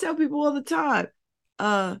 I tell people all the time,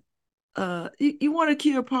 you want to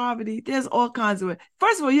cure poverty, there's all kinds of ways.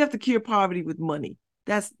 First of all, you have to cure poverty with money.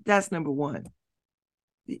 That's number one.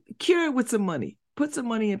 Cure it with some money. Put some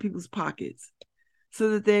money in people's pockets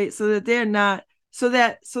so that they're not, so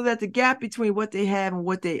that the gap between what they have and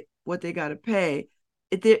what they got to pay,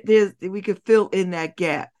 we could fill in that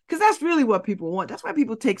gap, because that's really what people want. That's why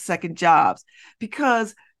people take second jobs,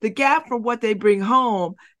 because the gap from what they bring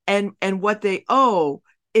home and what they owe,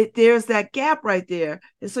 there's that gap right there.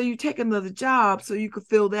 And so you take another job so you could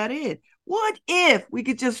fill that in. What if we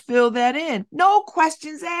could just fill that in? No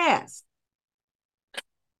questions asked.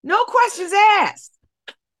 No questions asked.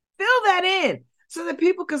 Fill that in so that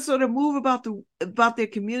people can sort of move about their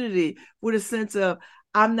community with a sense of,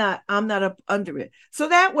 I'm not up under it. So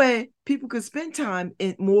that way people could spend time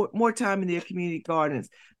in more time in their community gardens,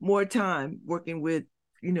 more time working with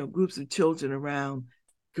groups of children around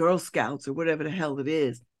Girl Scouts or whatever the hell it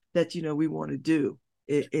is that we want to do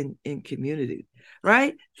in community,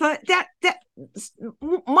 right? So that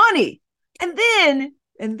money, and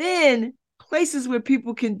then places where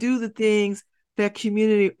people can do the things that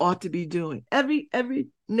community ought to be doing. Every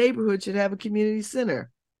neighborhood should have a community center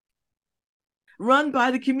run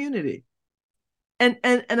by the community, and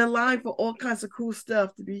allowing for all kinds of cool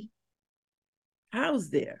stuff to be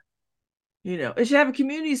housed there. It should have a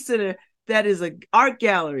community center that is an art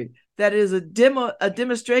gallery, that is a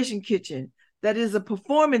demonstration kitchen, that is a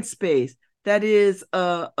performance space, that is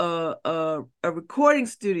a recording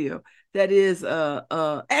studio, that is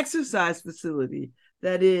a exercise facility,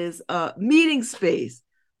 that is a meeting space,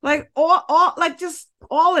 like just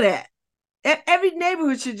all of that. Every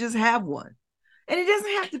neighborhood should just have one. And it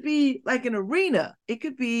doesn't have to be like an arena. It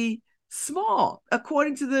could be small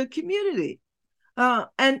according to the community.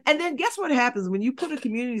 And then guess what happens when you put a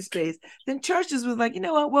community space? Then churches was like, you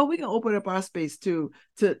know what? Well, we can open up our space too,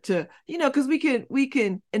 to because we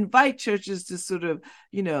can invite churches to sort of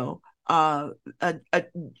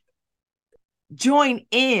join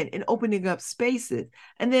in opening up spaces,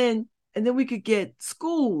 and then we could get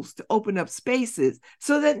schools to open up spaces,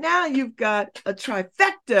 so that now you've got a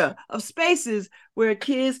trifecta of spaces where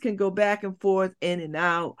kids can go back and forth, in and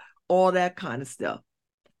out, all that kind of stuff.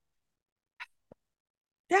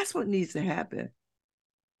 That's what needs to happen.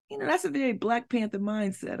 That's a very Black Panther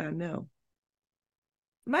mindset, I know.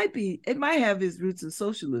 It might have its roots in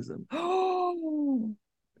socialism. Oh,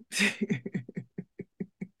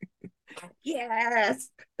 yes.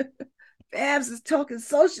 Babz is talking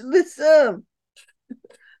socialism.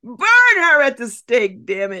 Burn her at the stake,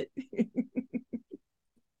 damn it.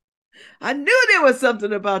 I knew there was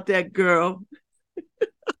something about that girl.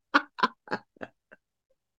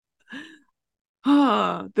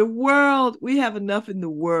 The world, we have enough in the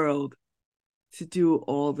world to do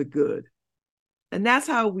all the good. And that's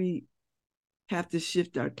how we have to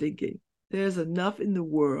shift our thinking. There's enough in the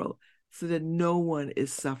world so that no one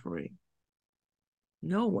is suffering.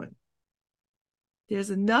 No one.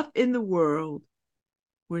 There's enough in the world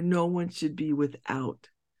where no one should be without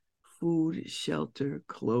food, shelter,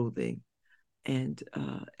 clothing, and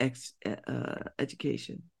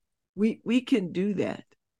education. We can do that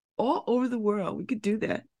all over the world. We could do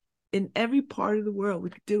that in every part of the world.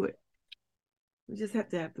 We could do it. We just have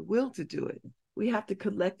to have the will to do it. We have to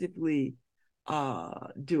collectively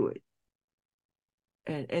do it.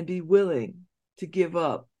 and be willing to give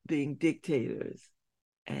up being dictators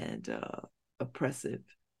and oppressive.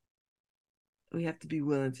 We have to be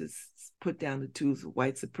willing to put down the tools of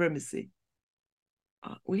white supremacy.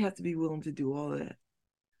 We have to be willing to do all of that.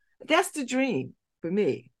 That's the dream for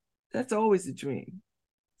me. That's always a dream.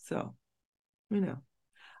 So, I'm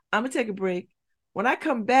going to take a break. When I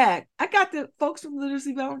come back, I got the folks from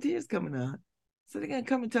Literacy Volunteers coming on. So they're going to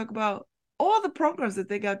come and talk about all the programs that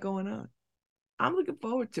they got going on. I'm looking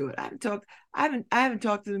forward to it. I haven't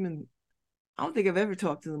talked to them, and I don't think I've ever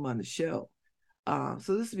talked to them on the show.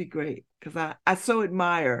 So this would be great because I so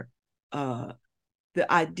admire the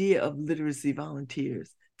idea of literacy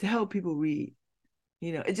volunteers to help people read.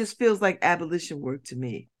 It just feels like abolition work to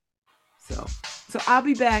me. So I'll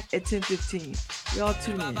be back at 10:15. Y'all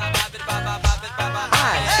tune in.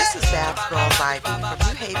 Hi, this is Babz Rawls-Ivy from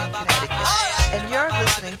New Haven, Connecticut, and you're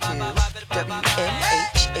listening to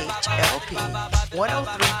WNHH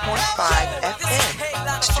 103.5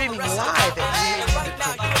 FM, streaming live at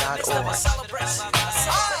newhavenindependent.org.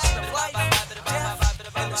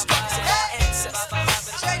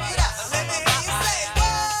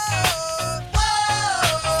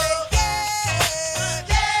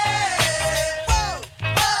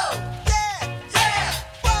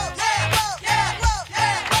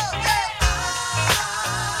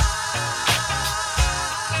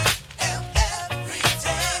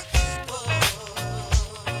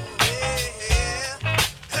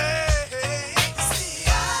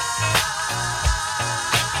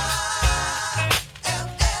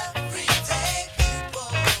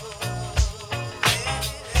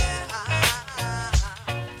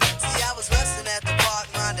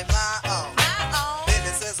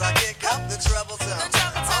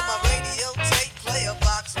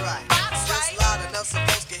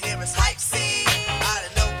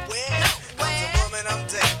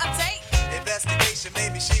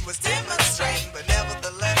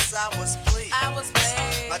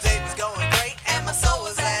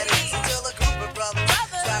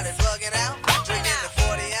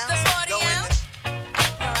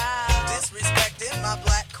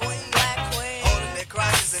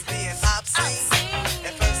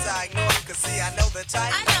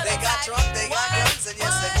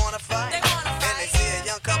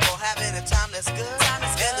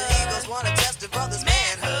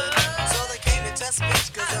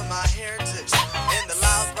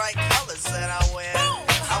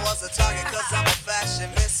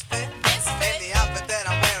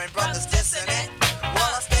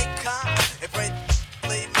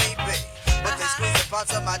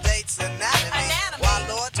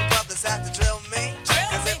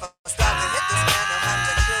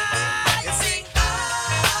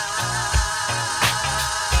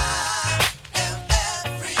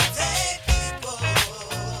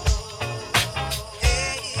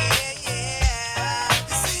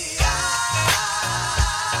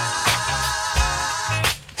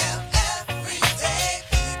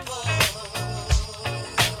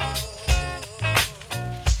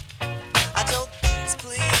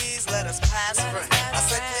 Please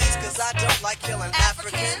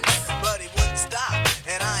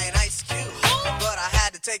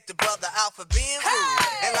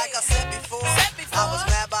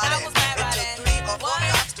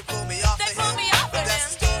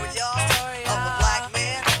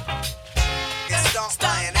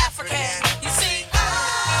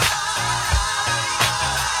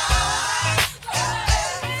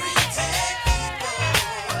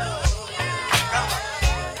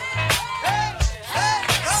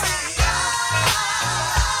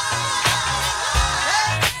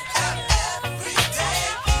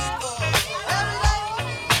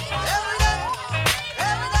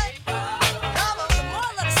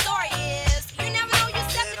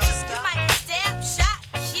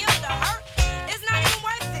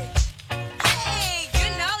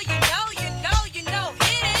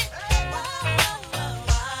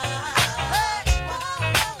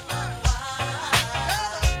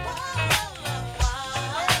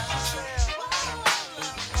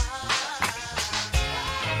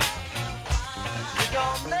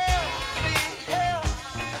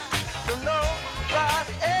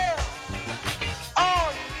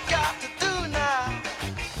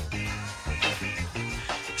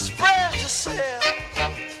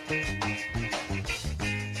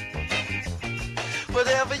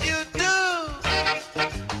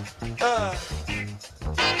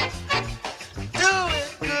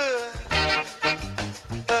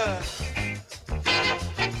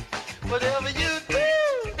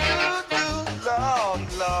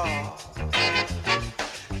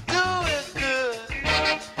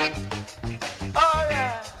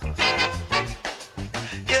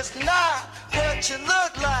what you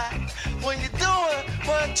look like when you're doing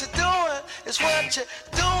what you're doing. It's what you're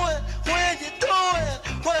doing when you're doing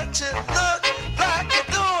what you look like you're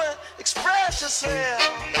doing. Express yourself.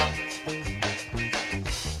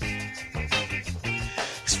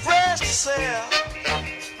 Express yourself.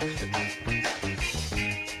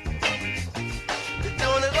 You're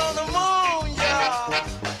doing it on the moon, y'all.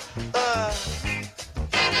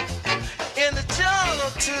 In the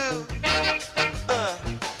jungle too.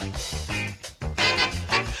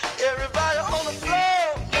 Everybody on the floor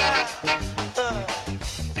now.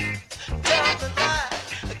 Jumping like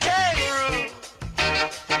a kangaroo.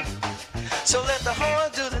 So let the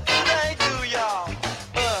horn do the thing they do, y'all.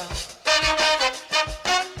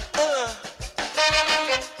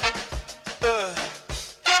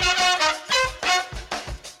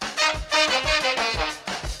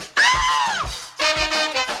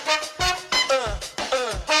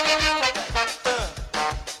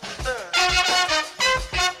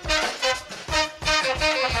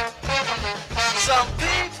 Some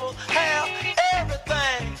people have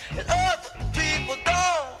everything and other people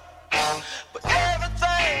don't. But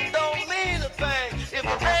everything don't mean a thing if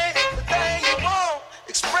it ain't the thing you want.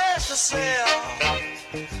 Express yourself.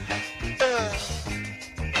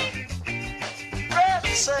 Express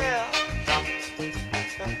yourself.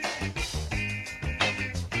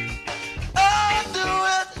 Oh, do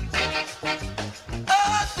it.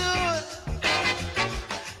 Oh, do it.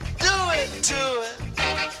 Do it to it.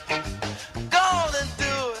 Go on and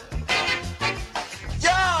do it.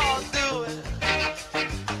 Y'all do it.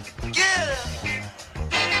 Get it.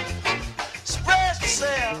 Express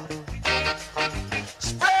yourself.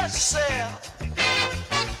 Express yourself.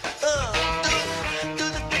 Do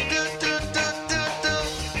the do do do do do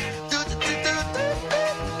do do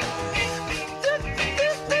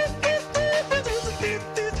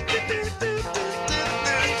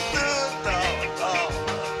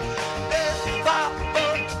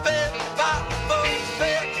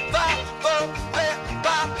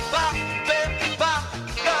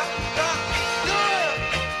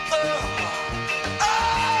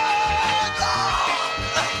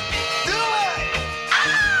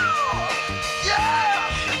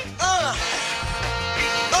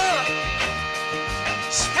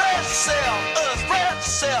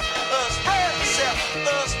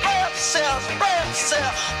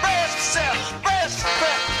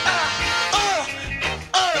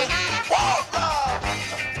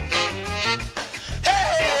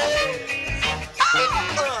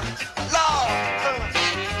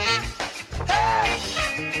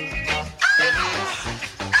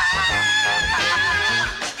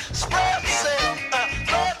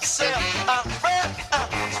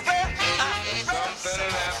Something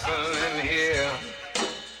happening here.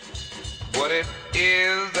 What it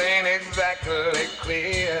is ain't exactly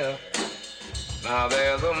clear. Now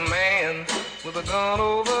there's a man with a gun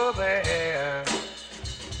over there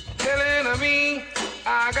telling me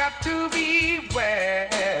I got to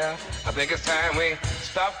beware. I think it's time we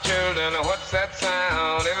stop, children. What's that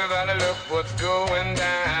sound? Everybody look what's going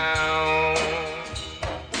down.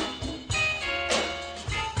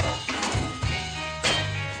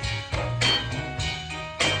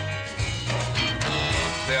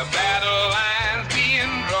 There are battle lines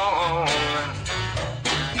being drawn.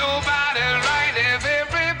 Nobody's right if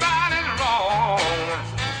everybody's wrong.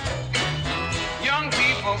 Young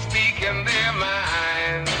people speaking their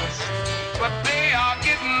minds, but they are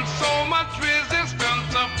getting so much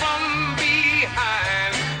resistance from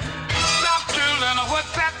behind. Stop, children,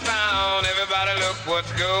 what's that sound? Everybody look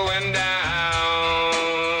what's going down.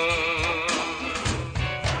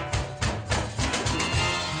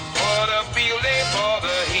 What a field day for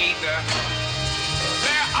the heat.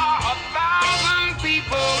 There are 1,000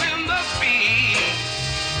 people in the street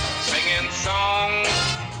singing songs,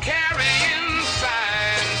 carrying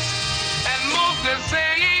signs, and mostly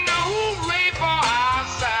saying hooray for our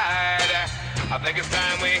side. I think it's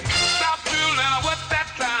time we stop, children. What's that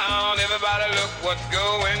sound? Everybody look what's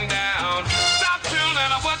going down. Stop,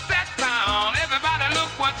 children. What's that sound? Everybody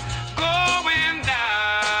look what's going down.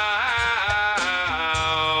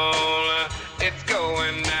 It's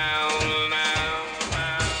going down now.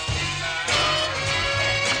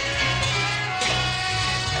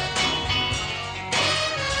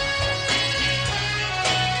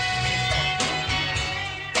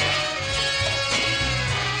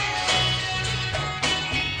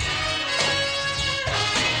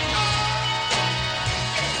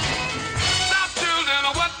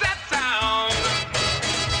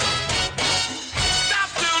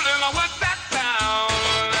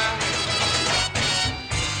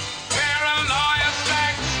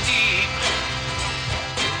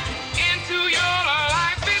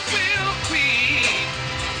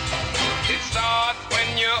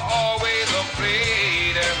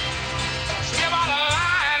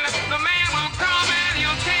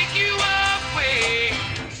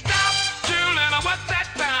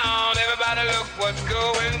 what's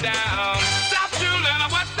going down. Stop, children,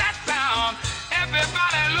 what's that sound?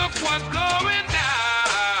 Everybody look what's going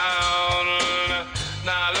down.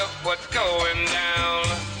 Now look what's going down.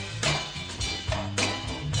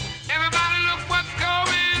 Everybody look what's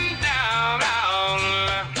going down.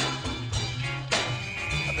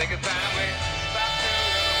 I think it's time we stop,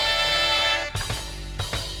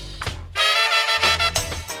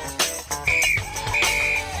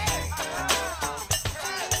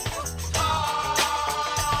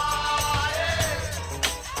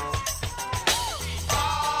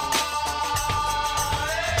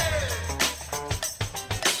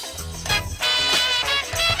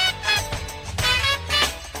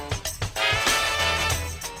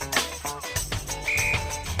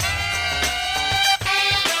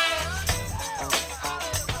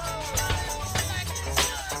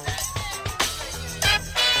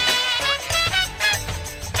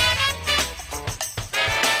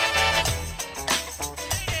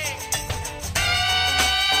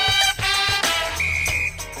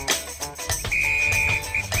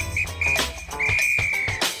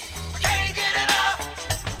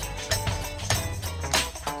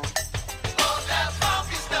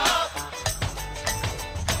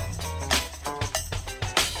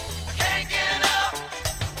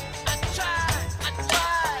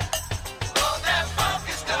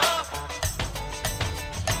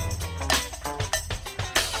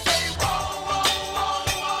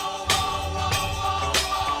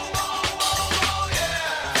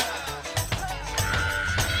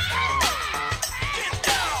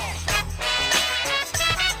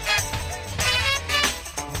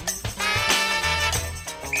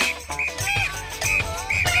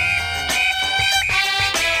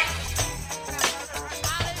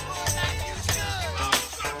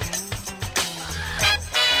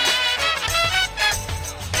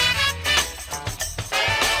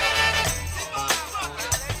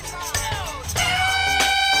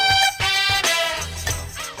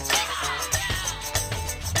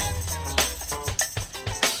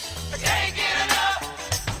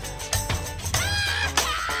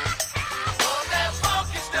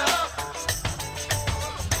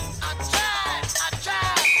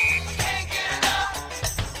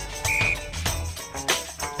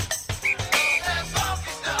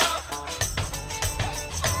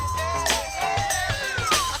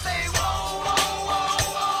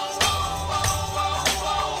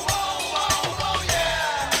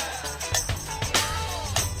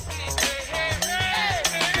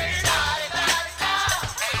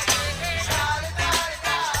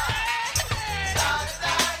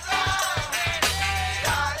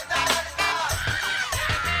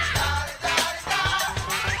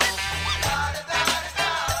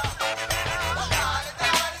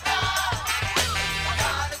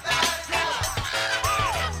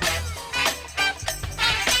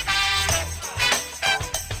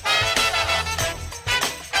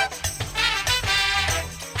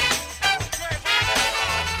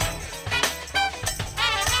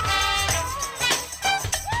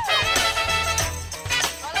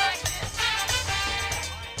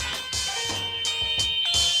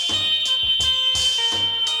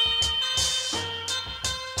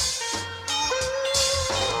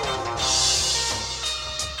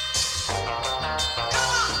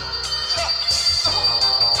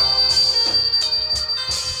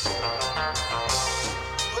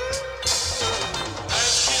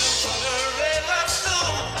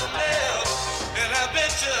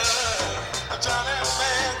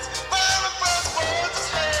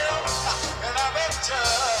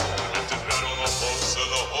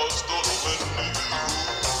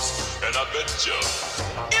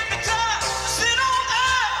 Take the time.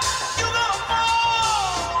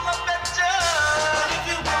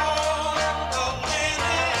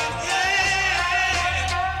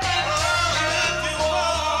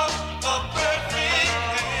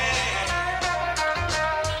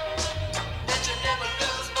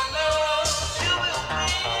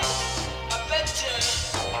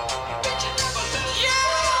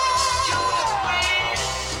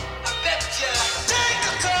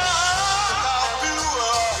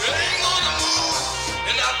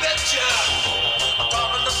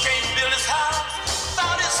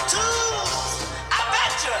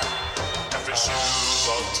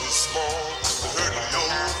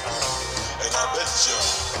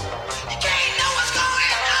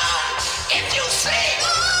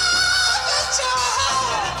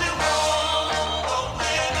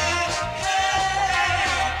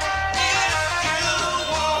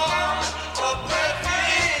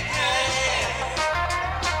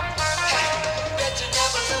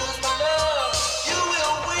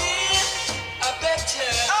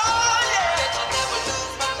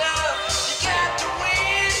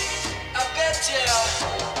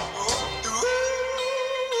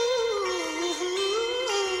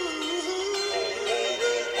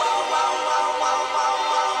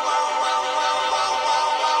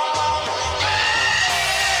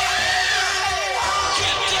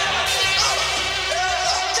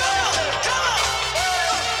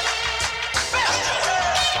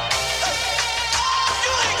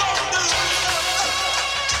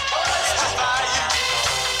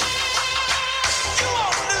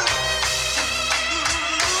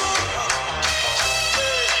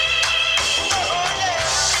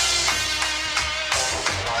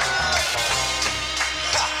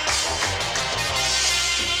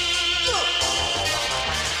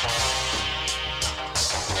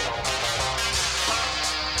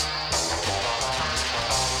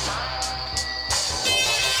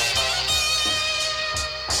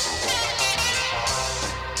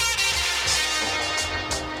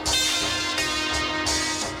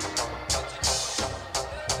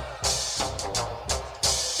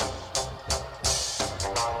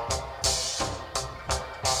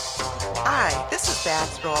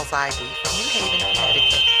 Babz Rawls-Ivy from New Haven,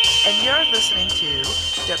 Connecticut, and you're listening to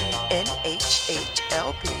WNHH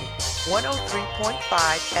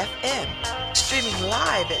 103.5 FM, streaming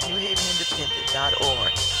live at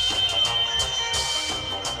newhavenindependent.org.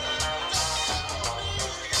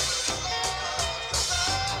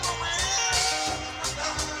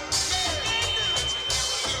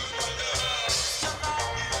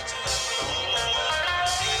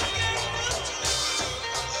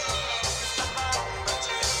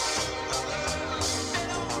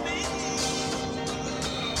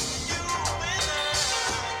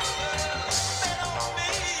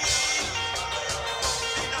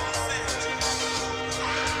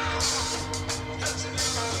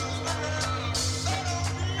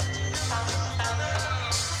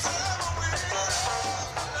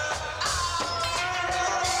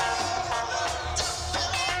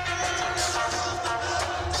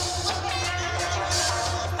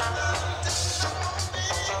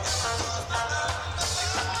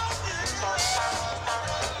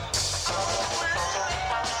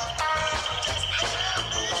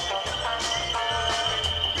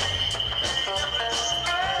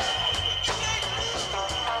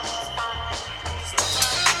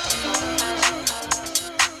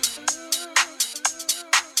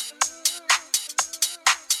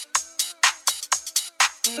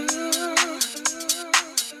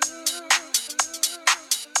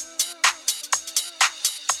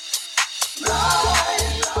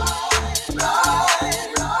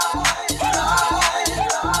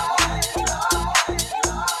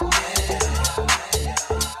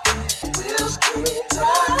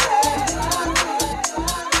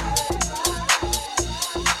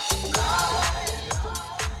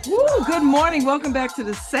 Good morning. Welcome back to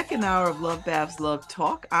the second hour of LoveBabz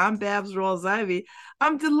LoveTalk. I'm Babz Rawls-Ivy.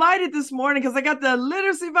 I'm delighted this morning because I got the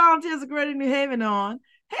literacy volunteers of Greater New Haven on.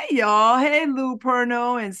 Hey, y'all. Hey, Lou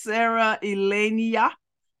Perno and Sarah Elenia.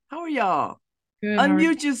 How are y'all? Good.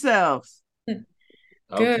 Unmute yourselves. Good.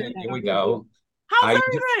 Okay, here we go. How's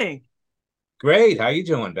everything? Great. How you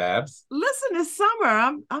doing, Babz? Listen, it's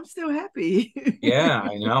summer. I'm still happy. Yeah,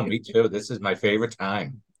 I know. Me too. This is my favorite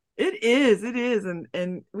time. It is, and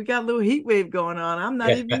we got a little heat wave going on. I'm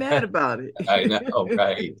not even mad about it. I know,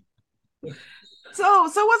 right? So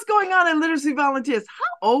what's going on in Literacy Volunteers?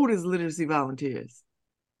 How old is Literacy Volunteers?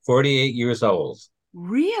 48 years old.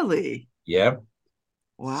 Really? Yep.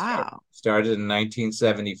 Wow. Started in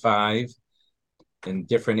 1975 in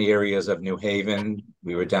different areas of New Haven.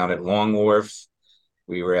 We were down at Long Wharf.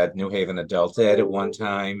 We were at New Haven Adult Ed at one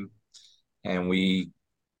time, and we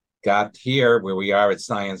got here where we are at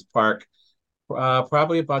Science Park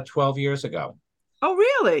probably about 12 years ago. Oh,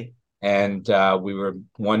 really? And we were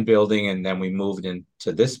one building, and then we moved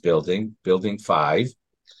into this building, Building 5.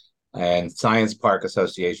 And Science Park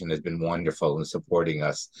Association has been wonderful in supporting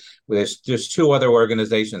us. There's two other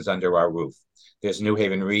organizations under our roof. There's New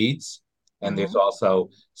Haven Reads, and there's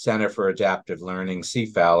also Center for Adaptive Learning,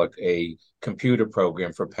 CFAL, a computer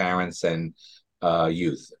program for parents and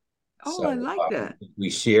youth. Oh, So, I like that. We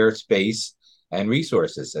share space and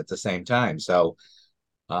resources at the same time. So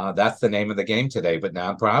that's the name of the game today. But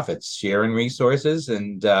nonprofits sharing resources,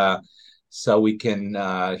 and so we can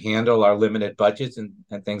handle our limited budgets and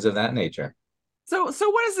things of that nature. So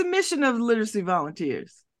what is the mission of Literacy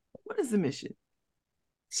Volunteers? What is the mission?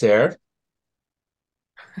 Sarah?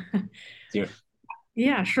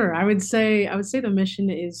 Yeah, sure. I would say the mission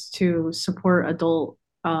is to support adult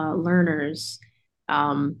learners,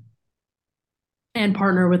 and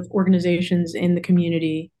partner with organizations in the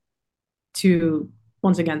community to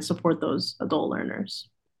once again support those adult learners.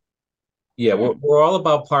 Yeah, we're all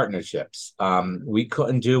about partnerships. We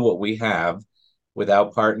couldn't do what we have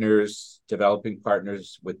without partners, developing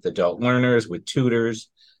partners with adult learners, with tutors,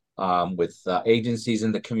 with agencies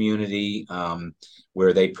in the community,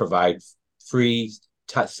 where they provide free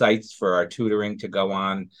sites for our tutoring to go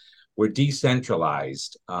on. We're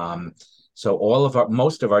decentralized. So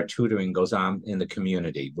most of our tutoring goes on in the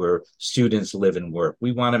community where students live and work.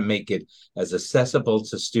 We want to make it as accessible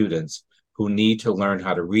to students who need to learn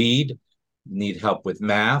how to read, need help with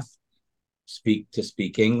math, speak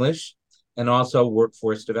English, and also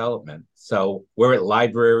workforce development. So we're at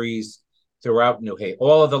libraries throughout New Haven,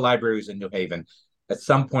 all of the libraries in New Haven. At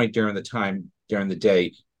some point during the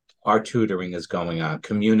day, our tutoring is going on.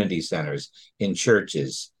 Community centers, in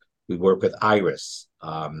churches. We work with Iris.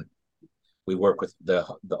 We work with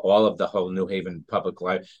all of the whole New Haven public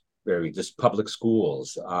library, just public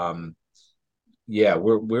schools. Yeah,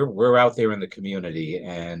 we're out there in the community,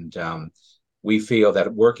 and we feel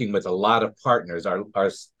that working with a lot of partners, our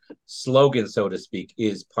slogan, so to speak,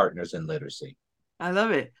 is Partners in Literacy. I love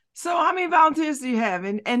it. So how many volunteers do you have,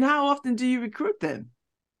 and how often do you recruit them?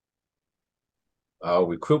 Oh,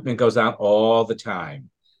 recruitment goes out all the time.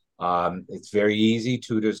 It's very easy.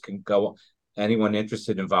 Tutors can go, anyone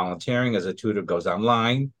interested in volunteering as a tutor goes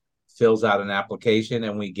online, fills out an application,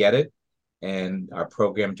 and we get it. And our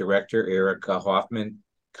program director, Erica Hoffman,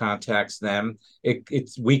 contacts them.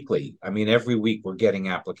 It's weekly. I mean, every week we're getting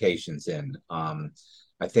applications in.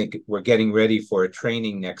 I think we're getting ready for a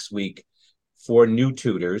training next week for new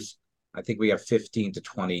tutors. I think we have 15 to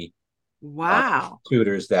 20 uh, Wow.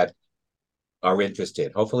 tutors that are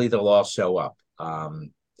interested. Hopefully, they'll all show up.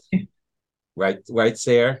 Right,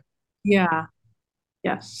 Sarah? Yeah,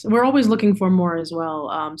 yes. We're always looking for more as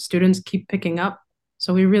well. Students keep picking up,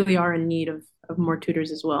 so we really are in need of more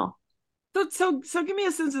tutors as well. So give me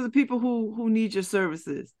a sense of the people who need your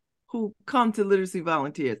services, who come to literacy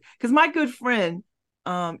volunteers. Because my good friend,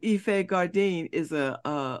 Ife Gardine, is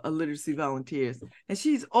a literacy volunteer, and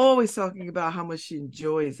she's always talking about how much she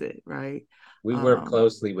enjoys it. Right? We work Um,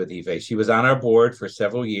 closely with Eve. She was on our board for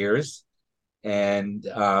several years. And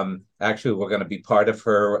actually, we're going to be part of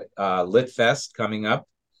her Lit Fest coming up.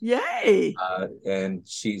 Yay! And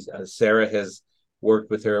Sarah has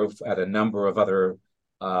worked with her at a number of other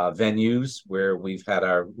venues where we've had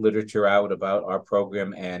our literature out about our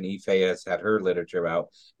program, and Ife has had her literature out.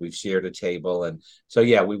 We've shared a table, and so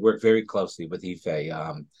yeah, we work very closely with Ife.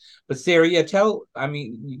 But Sarah, yeah, I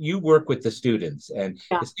mean, you work with the students, and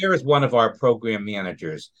Yeah. Sarah's one of our program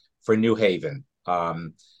managers for New Haven.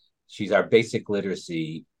 She's our basic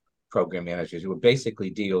literacy program manager who basically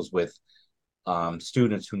deals with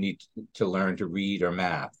students who need to learn to read or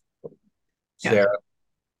math. Yes. Sarah?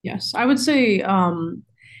 Yes. I would say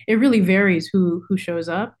it really varies who shows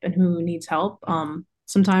up and who needs help.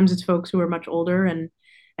 Sometimes it's folks who are much older and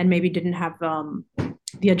maybe didn't have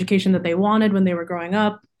the education that they wanted when they were growing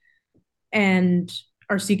up and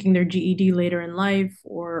are seeking their GED later in life,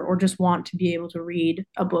 or just want to be able to read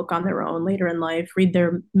a book on their own later in life, read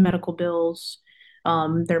their medical bills,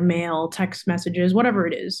 their mail, text messages, whatever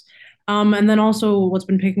it is. And then also what's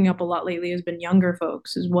been picking up a lot lately has been younger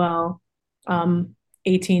folks as well, um,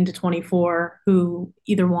 18 to 24, who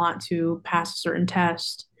either want to pass a certain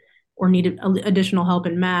test or need additional help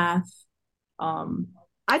in math. Um,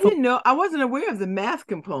 I didn't know. I wasn't aware of the math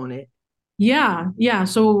component. Yeah, yeah.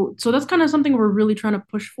 So that's kind of something we're really trying to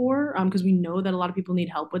push for, because we know that a lot of people need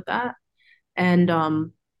help with that.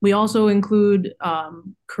 And we also include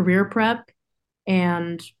career prep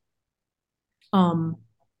and um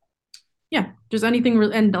yeah, just anything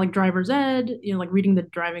and like driver's ed, like reading the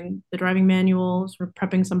driving manuals, or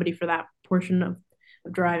prepping somebody for that portion of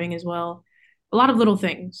driving as well. A lot of little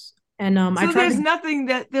things. And I So tried there's to. nothing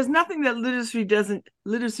that literacy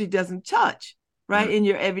doesn't touch, right, Mm, in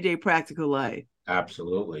your everyday practical life.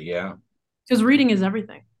 absolutely, yeah, Because reading is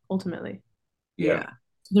everything ultimately. yeah. Yeah.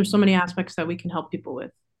 So there's so many aspects that we can help people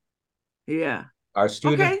with. Yeah. Our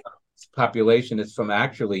student Okay. population is from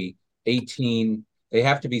actually 18. They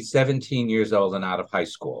have to be 17 years old and out of high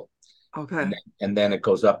school, and Okay. then it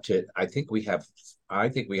goes up to. I think we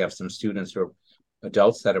have some students who are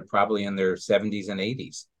adults that are probably in their 70s and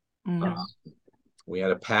 80s. Uh, Hmm. we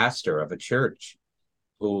had a pastor of a church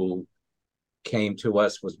who came to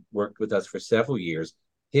us, was worked with us for several years.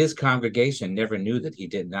 His congregation never knew that he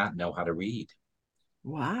did not know how to read,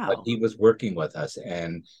 but Wow. he was working with us.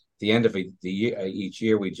 And the end of the year, each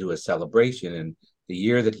year we do a celebration. And the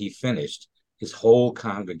year that he finished, his whole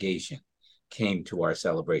congregation came to our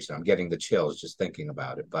celebration. I'm getting the chills just thinking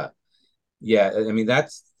about it. But yeah, I mean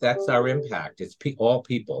that's our impact. It's all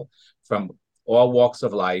people from all walks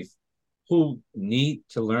of life who need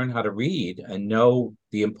to learn how to read and know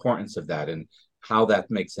the importance of that and how that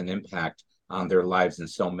makes an impact on their lives in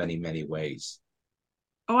so many ways.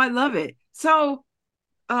 Oh, I love it. So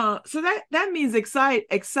that means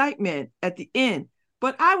excitement at the end.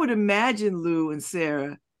 But I would imagine, Lou and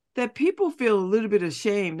Sarah, that people feel a little bit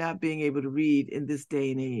ashamed not being able to read in this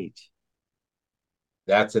day and age.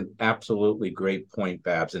 That's an absolutely great point,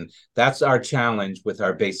 Babz. And that's our challenge with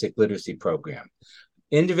our basic literacy program.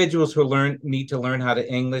 Individuals who need to learn how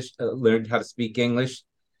to learn how to speak English,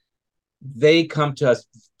 they come to us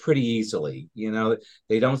pretty easily.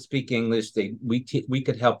 They don't speak English. We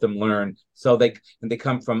could help them learn. And they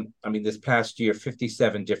come from, I mean, this past year,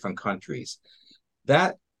 57 different countries.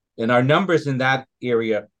 That and our numbers in that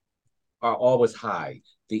area are always high.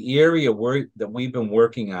 The area that we've been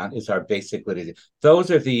working on is our basic literacy.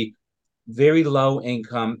 Those are the very low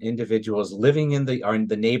income individuals living in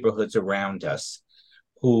the neighborhoods around us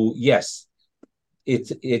who, yes,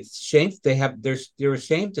 it's shame they're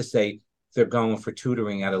ashamed to say they're going for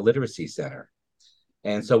tutoring at a literacy center.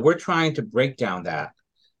 And so we're trying to break down that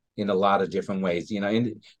in a lot of different ways.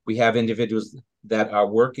 And we have individuals that are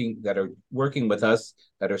working with us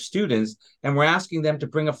that are students, and we're asking them to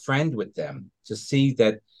bring a friend with them to see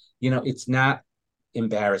that, it's not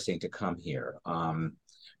embarrassing to come here.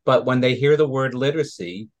 But when they hear the word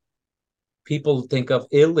literacy, people think of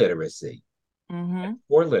illiteracy Mm-hmm.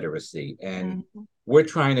 or literacy. And Mm-hmm. we're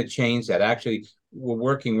trying to change that. Actually, we're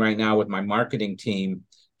working right now with my marketing team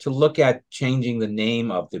to look at changing the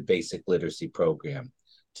name of the basic literacy program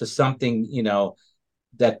to something,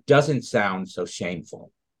 that doesn't sound so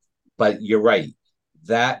shameful. But you're right.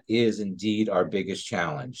 That is indeed our biggest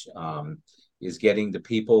challenge, is getting the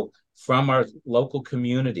people from our local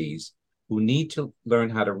communities who need to learn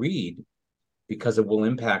how to read because it will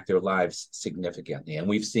impact their lives significantly. And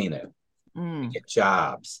we've seen it. We Mm. get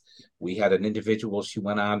jobs. We had an individual,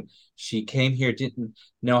 she came here, didn't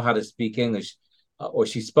know how to speak English, or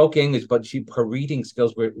she spoke English, but her reading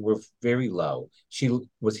skills were very low. She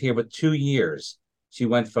was here with 2 years. She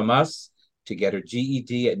went from us to get her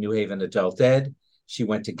GED at New Haven Adult Ed. She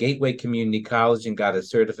went to Gateway Community College and got a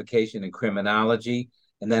certification in criminology,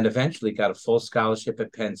 and then eventually got a full scholarship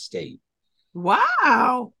at Penn State.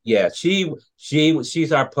 Wow. Yeah,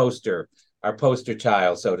 she's our poster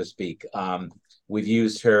child, so to speak. We've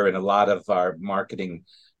used her in a lot of our marketing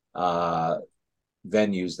uh,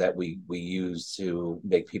 venues that we use to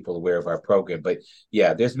make people aware of our program. But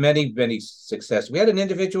yeah, there's many success. We had an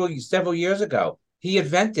individual several years ago. He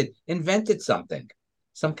invented something,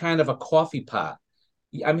 some kind of a coffee pot.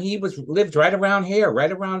 I mean, he lived right around here,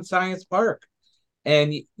 right around Science Park.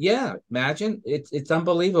 And yeah, imagine it's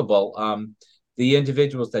unbelievable. The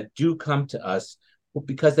individuals that do come to us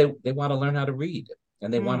because they want to learn how to read,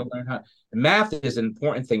 and they want to Mm. learn how math is an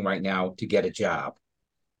important thing right now to get a job.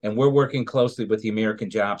 And we're working closely with the American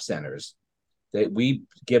Job Centers that we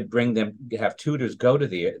have tutors go to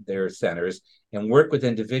their centers and work with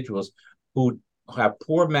individuals who have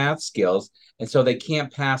poor math skills, and so they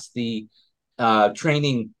can't pass the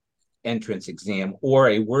training entrance exam or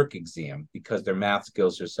a work exam because their math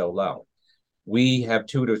skills are so low. We have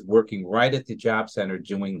tutors working right at the job center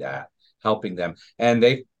doing that, helping them.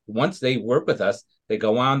 And once they work with us, they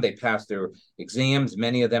go on, they pass their exams.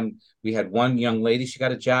 Many of them, we had one young lady, she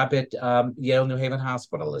got a job at Yale New Haven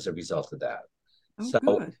Hospital as a result of that. Oh, So,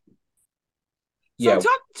 good. So yeah,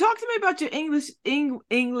 talk to me about your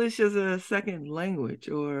English as a second language,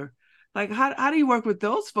 or like how do you work with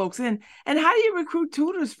those folks, and how do you recruit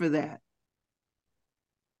tutors for that?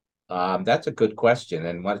 that's a good question.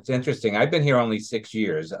 And what's interesting, I've been here only 6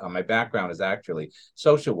 years. My background is actually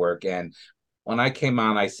social work. And when I came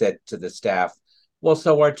on, I said to the staff, well,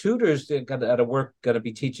 so our tutors going to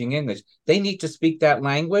be teaching English. They need to speak that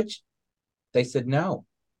language. They said, no,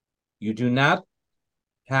 you do not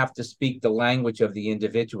have to speak the language of the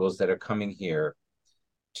individuals that are coming here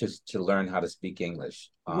to learn how to speak English.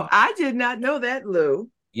 Well, I did not know that, Lou.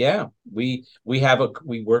 Yeah, we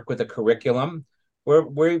work with a curriculum where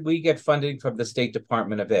we get funding from the State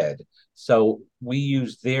Department of Ed. So we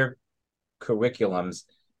use their curriculums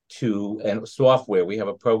and software. We have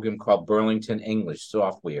a program called Burlington English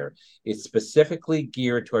Software. It's specifically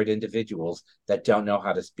geared toward individuals that don't know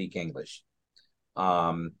how to speak English.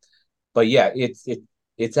 But yeah,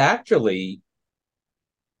 it's actually,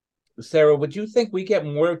 Sarah, would you think we get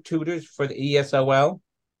more tutors for the ESOL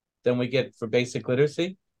than we get for basic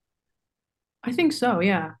literacy? I think so,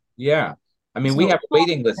 yeah. Yeah. I mean, we So, have a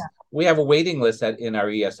waiting list. We have a waiting list in our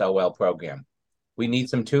ESOL program. We need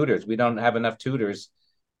some tutors. We don't have enough tutors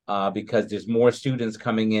because there's more students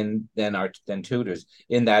coming in than tutors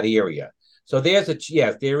in that area. So there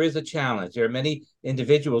is a challenge. There are many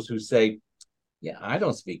individuals who say, yeah, I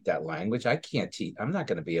don't speak that language. I can't teach. I'm not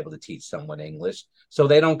going to be able to teach someone English. So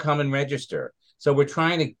they don't come and register. So we're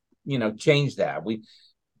trying to, change that. We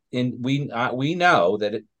know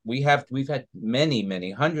that we've had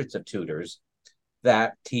many hundreds of tutors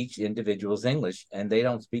that teach individuals English, and they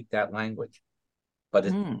don't speak that language. But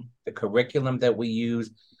it's Mm. the curriculum that we use,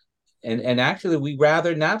 and actually we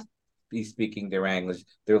rather not be speaking their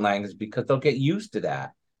language because they'll get used to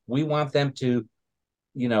that. We want them to,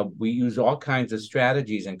 we use all kinds of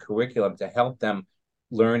strategies and curriculum to help them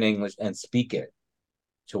learn English and speak it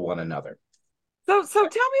to one another. So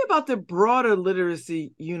tell me about the broader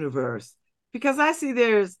literacy universe, because I see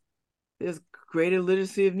there's greater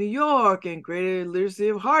literacy of New York and greater literacy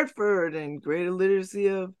of Hartford and greater literacy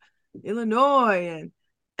of Illinois,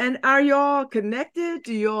 and are y'all connected?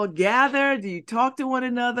 Do you all gather? Do you talk to one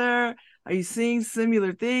another? Are you seeing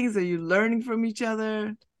similar things? Are you learning from each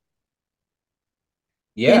other?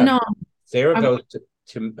 Yeah, in Sarah I, goes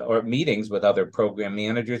to or meetings with other program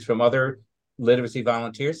managers from other literacy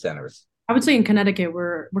volunteer centers. I would say in Connecticut,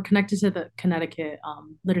 we're connected to the Connecticut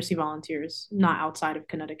literacy volunteers, not outside of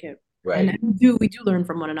Connecticut. And Right. we do learn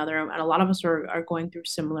from one another, and a lot of us are going through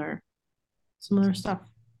similar stuff.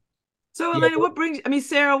 So, Yeah. Elena, I mean,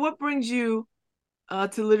 Sarah, what brings you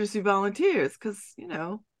to Literacy Volunteers? Because,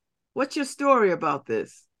 what's your story about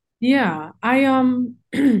this? Yeah, I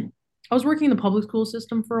was working in the public school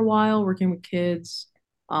system for a while, working with kids.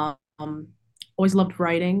 Um, always loved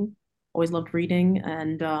writing, always loved reading,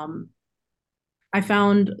 and I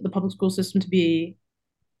found the public school system to be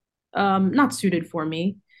not suited for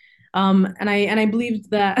me. And I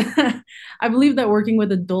believed that I believed that working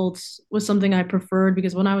with adults was something I preferred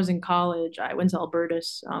because when I was in college, I went to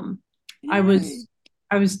Albertus. I Yay. was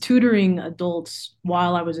I was tutoring adults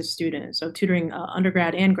while I was a student, so tutoring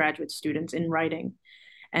undergrad and graduate students in writing.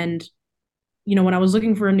 And when I was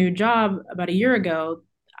looking for a new job about a year ago,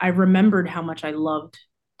 I remembered how much I loved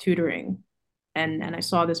tutoring, and I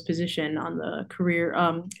saw this position on the career.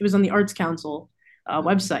 It was on the Arts Council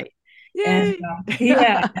website, and Yay.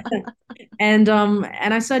 yeah, and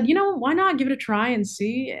I said, why not give it a try and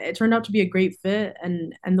see? It turned out to be a great fit,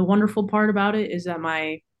 and the wonderful part about it is that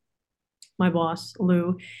my boss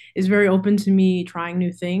Lou is very open to me trying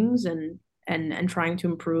new things and trying to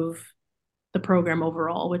improve the program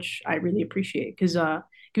overall, which I really appreciate because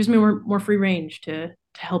gives me more free range to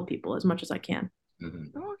help people as much as I can. Mhm.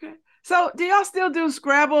 Okay. So, do y'all still do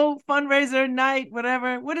Scrabble fundraiser night,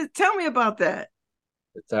 whatever? Tell me about that.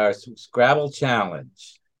 It's our Scrabble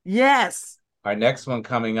challenge. Yes. Our next one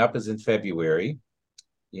coming up is in February.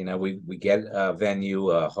 We get a venue,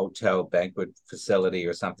 a hotel, banquet facility,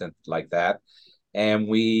 or something like that, and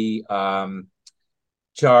we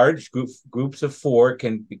charge groups of four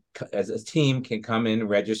as a team can come in and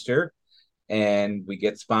register, and we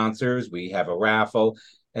get sponsors. We have a raffle,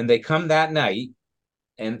 and they come that night,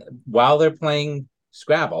 and while they're playing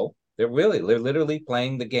Scrabble, they're literally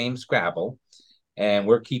playing the game Scrabble, and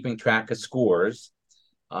we're keeping track of scores.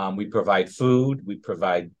 We provide food, we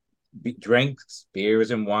provide drinks,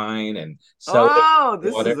 beers and wine, and soda, Oh, this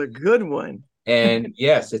is water. a good one. And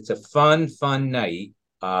yes, it's a fun night.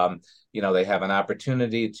 They have an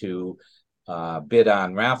opportunity to bid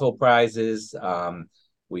on raffle prizes.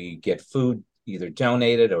 We get food either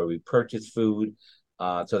donated or we purchase food.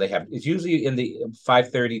 So it's usually in the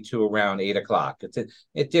 5:30 to around 8 o'clock. It's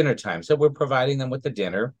at dinner time. So we're providing them with the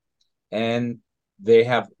dinner, and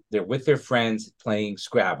they're with their friends playing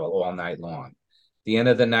Scrabble all night long. At the end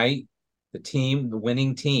of the night, the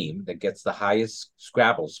winning team that gets the highest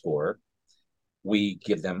Scrabble score, we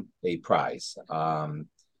give them a prize.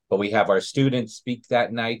 But we have our students speak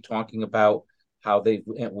that night, talking about how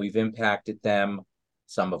we've impacted them.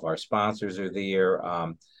 Some of our sponsors are there.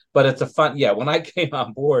 But it's a fun, yeah. When I came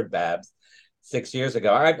on board, Babz, 6 years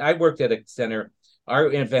ago, I worked at a center.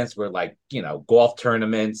 Our events were like, golf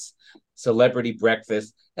tournaments, celebrity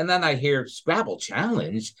breakfast. And then I hear Scrabble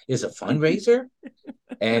Challenge is a fundraiser.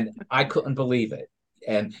 And I couldn't believe it.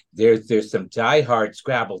 And there's some diehard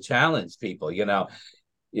Scrabble Challenge people,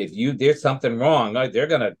 if there's something wrong, they're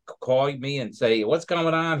gonna call me and say, what's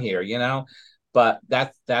going on here. But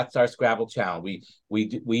that's our Scrabble challenge.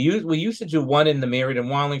 We used to do one in the Meriden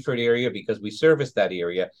Wallingford area because we service that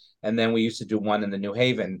area, and then we used to do one in the New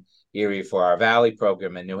Haven area for our Valley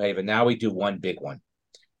program in New Haven. Now we do one big one,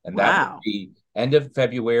 and that will Wow. be end of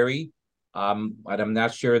February. I'm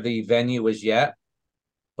not sure the venue is yet,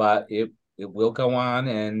 but it will go on,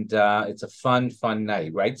 and it's a fun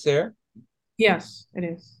night, right, Sarah? Yes, it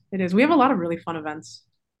is. It is. We have a lot of really fun events,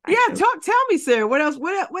 Yeah, actually. tell me, Sarah, what else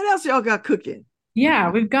what else y'all got cooking?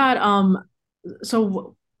 Yeah,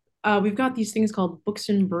 so we've got these things called books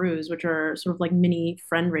and brews, which are sort of like mini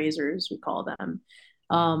friend raisers, we call them,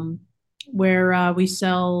 um, where we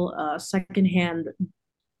sell secondhand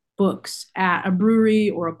books at a brewery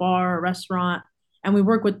or a bar, a restaurant, and we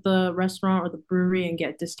work with the restaurant or the brewery and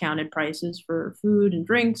get discounted prices for food and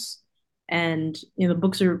drinks. And the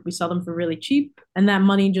books we sell them for really cheap, and that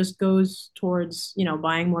money just goes towards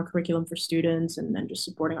buying more curriculum for students and just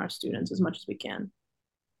supporting our students as much as we can.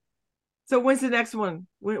 So when's the next one?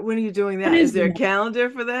 When are you doing What that? Is is there the a next? calendar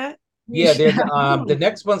for that? Yeah, there's Yeah. the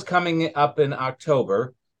next one's coming up in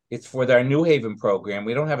October. It's for our New Haven program.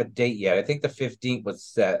 We don't have a date yet. I think the 15th was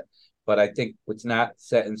set, but I think it's not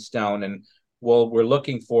set in stone. And we're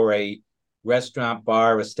looking for a restaurant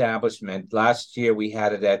bar establishment. Last year we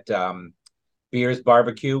had it at Beers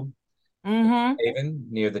Barbecue in Mm-hmm. New Haven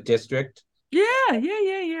near the district. Yeah. We've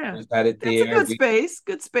had it That's a there. good space.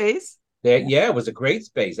 Good space. Yeah, it was a great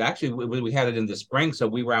space. Actually, we had it in the spring, so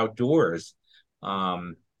we were outdoors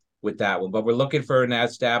um, with that one. But we're looking for an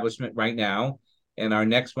establishment right now, and our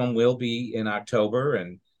next one will be in October.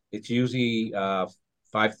 And It's usually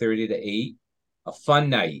 5:30 to 8. A fun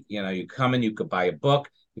night. You know, you come in, you could buy a book.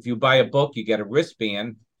 If you buy a book, you get a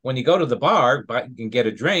wristband. When you go to the bar, you can get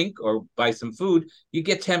a drink or buy some food. You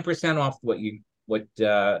get 10% off what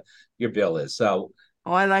your bill is. So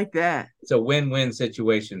Oh, I like that. it's a win-win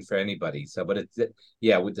situation for anybody. So, but it's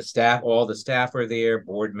yeah, with the staff, all the staff are there,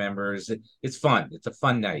 board members. It's fun. It's a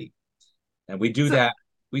fun night, and we do So, that.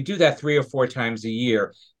 We do that 3 or 4 times a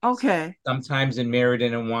year. okay. Sometimes in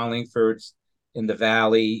Meriden and Wallingford, in the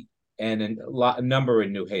Valley, and a number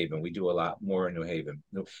in New Haven. We do a lot more in New Haven.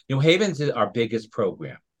 New Haven's our biggest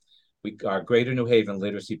program. Our Greater New Haven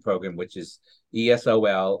Literacy Program, which is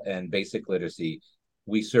ESOL and Basic Literacy,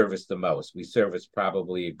 we service the most. We service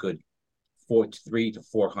probably a good 300 to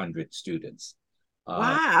 400 students.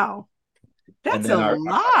 Wow. And That's then a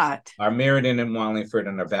lot. our Meriden and Wallingford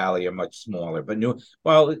and our Valley are much smaller. But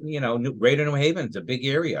Greater New Haven's a big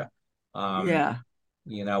area. Yeah.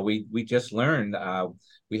 We just learned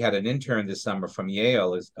we had an intern this summer from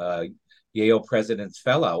Yale, as Yale President's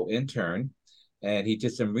Fellow intern, and he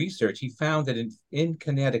did some research. He found that in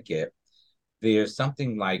Connecticut, there's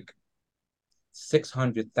something like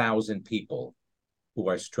 600,000 people who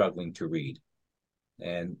are struggling to read.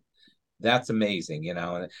 And that's amazing,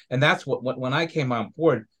 and that's what when I came on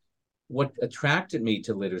board, what attracted me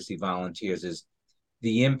to literacy volunteers is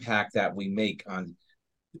the impact that we make on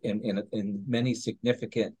in many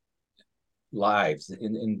significant lives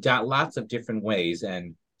in lots of different ways.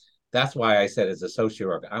 And that's why I said, as a social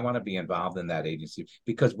worker, I want to be involved in that agency,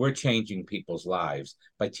 because we're changing people's lives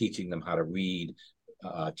by teaching them how to read,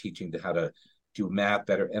 teaching them how to do math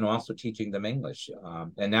better, and also teaching them English.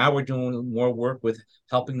 And now we're doing more work with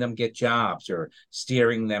helping them get jobs or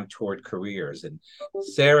steering them toward careers. And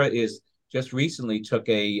Sarah is just recently took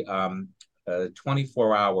a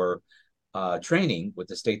 24-hour training with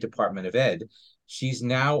the State Department of Ed. She's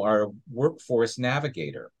now our workforce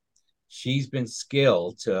navigator. She's been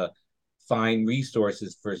skilled to find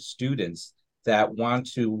resources for students that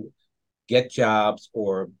want to get jobs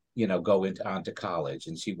or go onto college,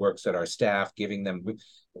 and she works at our staff, giving them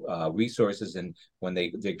resources. And when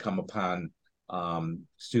they come upon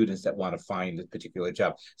students that want to find a particular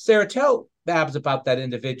job. Sarah, tell Babz about that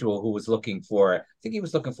individual who was looking for, I think he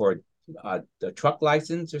was looking for a truck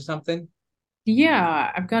license or something.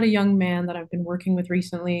 Yeah, I've got a young man that I've been working with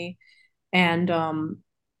recently, and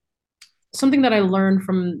something that I learned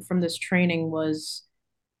from this training was,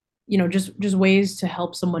 just ways to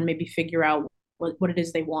help someone maybe figure out what it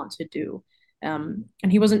is they want to do. And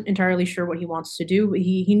he wasn't entirely sure what he wants to do, but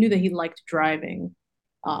he knew that he liked driving.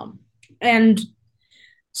 And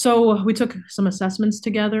so we took some assessments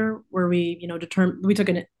together where we took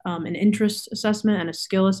an interest assessment and a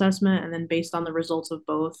skill assessment, and then based on the results of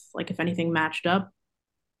both, like if anything matched up,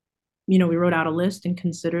 we wrote out a list and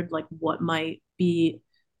considered like what might be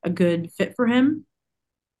a good fit for him.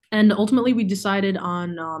 And ultimately we decided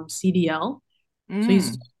on CDL. So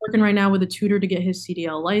he's working right now with a tutor to get his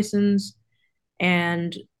CDL license.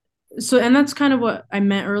 And that's kind of what I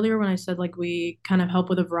meant earlier when I said like we kind of help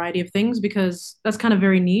with a variety of things, because that's kind of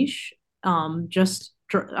very niche, just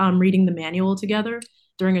reading the manual together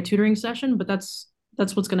during a tutoring session. But that's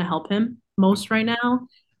what's going to help him most right now.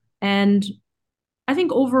 And I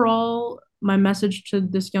think overall, my message to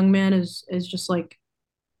this young man is just like,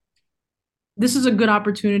 this is a good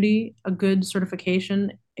opportunity, a good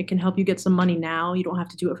certification. It can help you get some money now. You don't have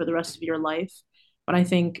to do it for the rest of your life, but I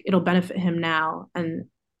think it'll benefit him now. And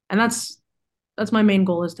that's my main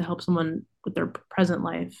goal, is to help someone with their present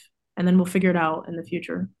life, and then we'll figure it out in the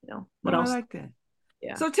future. What else? I like that.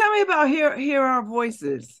 Yeah. So tell me about Hear Our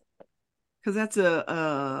Voices, because that's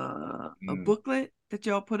a booklet that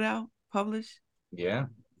y'all published. Yeah.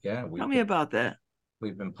 Tell me about that.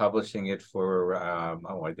 We've been publishing it for,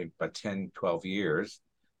 I think about 10, 12 years.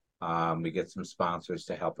 We get some sponsors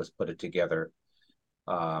to help us put it together.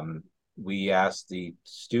 We asked the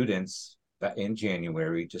students in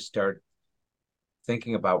January to start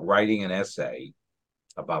thinking about writing an essay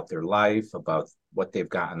about their life, about what they've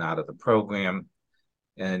gotten out of the program.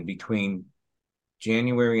 And between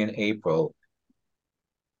January and April,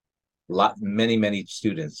 many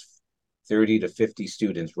students, 30 to 50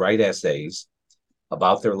 students, write essays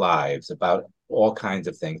about their lives, about all kinds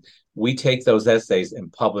of things. We take those essays and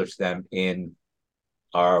publish them in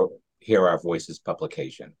our Hear Our Voices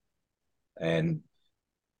publication. And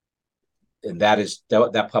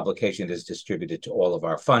that publication is distributed to all of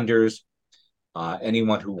our funders,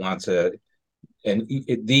 anyone who wants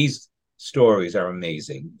these stories are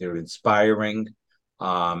amazing. They're inspiring.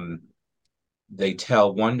 They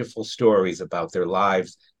tell wonderful stories about their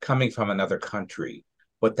lives coming from another country,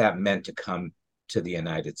 what that meant to come to the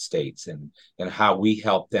United States, and how we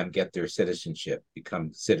help them get their citizenship,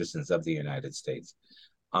 become citizens of the United States.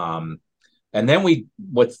 And then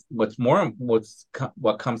what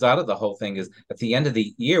comes out of the whole thing is at the end of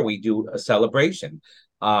the year, we do a celebration.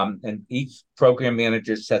 And each program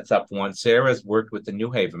manager sets up one. Sarah's worked with the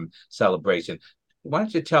New Haven celebration. Why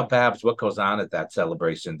don't you tell Babz what goes on at that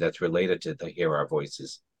celebration that's related to the Hear Our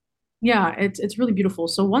Voices? Yeah, it's really beautiful.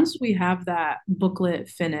 So once we have that booklet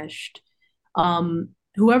finished,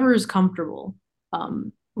 whoever is comfortable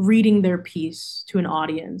reading their piece to an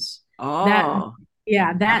audience, that Oh,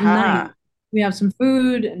 yeah, that night aha. we have some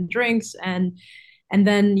food and drinks, and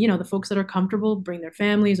then the folks that are comfortable bring their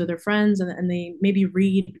families or their friends, and they maybe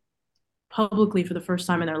read publicly for the first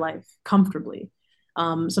time in their life comfortably.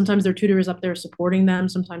 Sometimes their tutor is up there supporting them.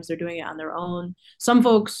 Sometimes they're doing it on their own. Some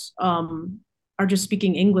folks are just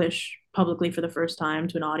speaking English publicly for the first time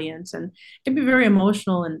to an audience, and it can be very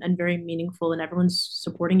emotional and very meaningful. And everyone's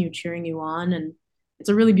supporting you, cheering you on, and it's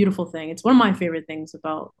a really beautiful thing. It's one of my favorite things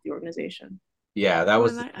about the organization. Yeah, Oh,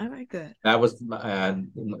 I like that. that was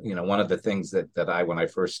one of the things that I when I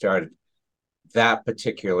first started that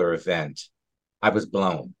particular event, I was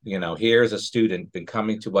blown. Here's a student been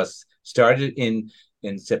coming to us, started in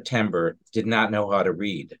September, did not know how to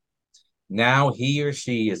read. Now he or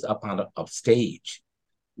she is up on a stage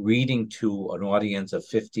reading to an audience of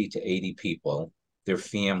 50 to 80 people, their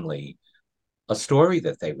family, a story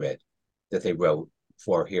that they wrote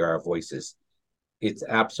for Hear Our Voices. It's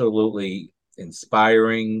absolutely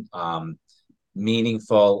inspiring,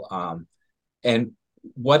 meaningful, and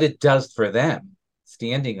what it does for them,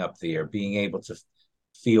 standing up there, being able to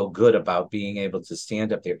feel good about being able to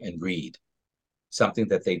stand up there and read something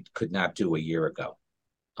that they could not do a year ago.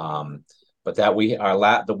 But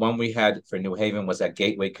the one we had for New Haven was at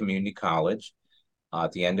Gateway Community College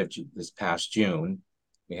at the end of this past June.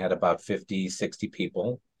 We had about 50, 60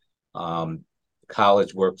 people.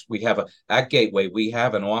 College works. At Gateway, we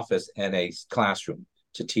have an office and a classroom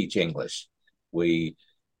to teach English.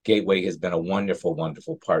 Gateway has been a wonderful,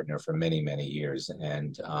 wonderful partner for many, many years.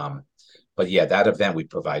 But yeah, that event, we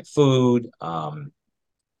provide food, and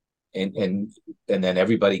then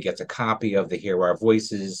everybody gets a copy of the Hear Our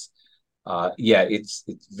Voices. Yeah, it's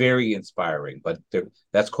very inspiring. But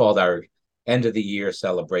that's called our end of the year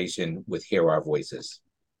celebration with Hear Our Voices.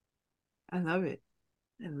 I love it.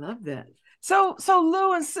 I love that. So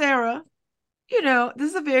Lou and Sarah, this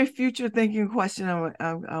is a very future thinking question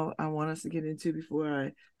I want us to get into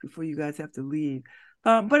before you guys have to leave.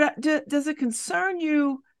 But does it concern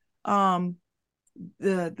you? The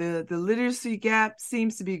literacy gap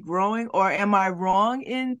seems to be growing, or am I wrong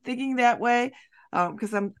in thinking that way?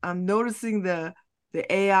 Because I'm noticing the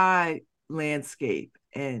AI landscape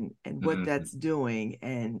and what that's doing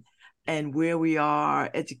and where we are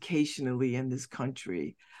educationally in this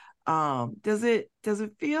country. Does it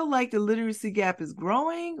feel like the literacy gap is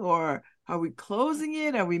growing, or are we closing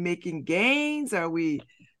it? Are we making gains? Are we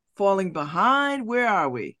falling behind? Where are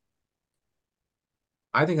we?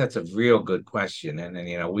 I think that's a real good question.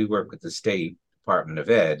 And we work with the State Department of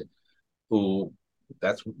Ed, who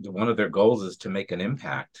that's one of their goals is to make an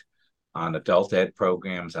impact on adult ed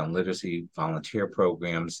programs, on literacy volunteer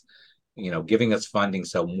programs, giving us funding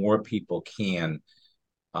so more people can,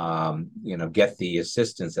 get the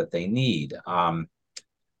assistance that they need. From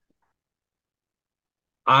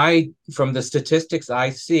the statistics I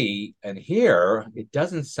see and hear, it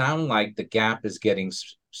doesn't sound like the gap is getting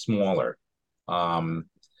smaller. And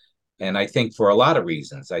I think for a lot of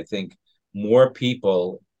reasons, I think more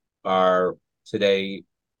people are today,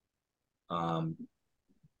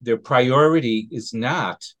 their priority is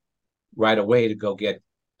not right away to go get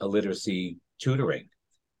a literacy tutoring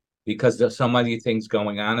because there's so many things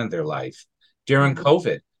going on in their life. During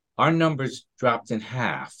COVID, our numbers dropped in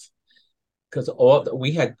half because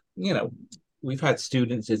we've had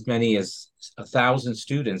students, as many as 1,000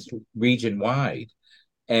 students region wide.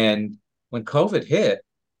 And when COVID hit,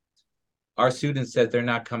 our students said they're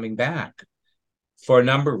not coming back for a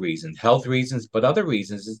number of reasons, health reasons, but other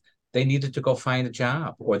reasons is they needed to go find a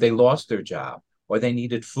job, or they lost their job, or they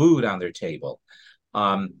needed food on their table.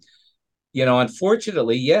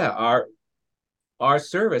 Unfortunately, yeah, our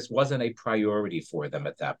service wasn't a priority for them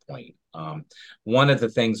at that point. One of the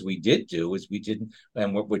things we did do is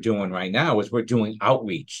and what we're doing right now is we're doing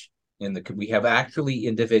outreach. We have actually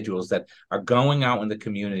individuals that are going out in the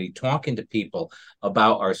community, talking to people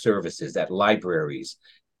about our services at libraries,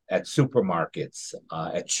 at supermarkets,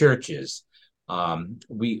 at churches.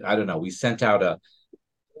 We sent out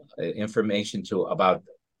information to about,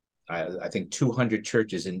 I think, 200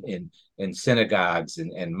 churches in synagogues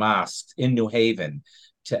and mosques in New Haven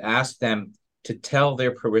to ask them to tell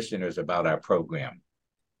their parishioners about our program.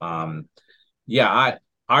 Um, yeah,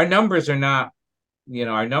 our numbers are not,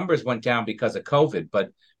 our numbers went down because of COVID, but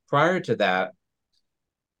prior to that,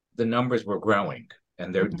 the numbers were growing,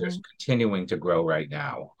 and they're Mhm. continuing to grow right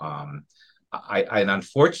now. And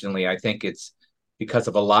unfortunately, I think it's because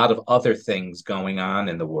of a lot of other things going on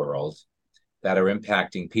in the world that are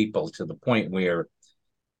impacting people to the point where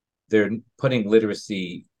they're putting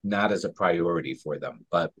literacy not as a priority for them.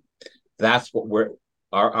 But that's what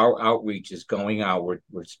our outreach is going out.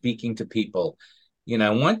 We're speaking to people.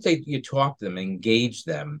 Once you talk to them, engage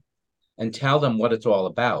them, and tell them what it's all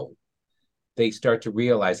about, they start to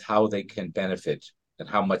realize how they can benefit and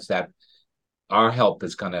how much that our help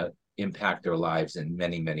is going to impact their lives in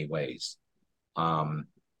many, many ways. Um,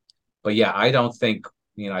 but yeah, I don't think,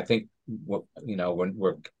 I think, when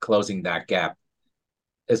we're closing that gap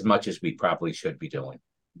as much as we probably should be doing,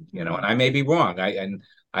 and I may be wrong.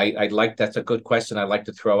 I'd like, that's a good question. I'd like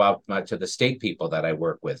to throw out to the state people that I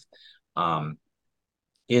work with.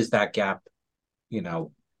 Is that gap,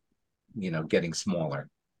 getting smaller?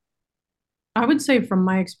 I would say from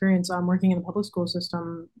my experience working in the public school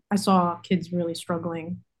system, I saw kids really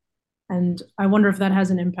struggling, and I wonder if that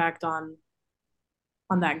has an impact on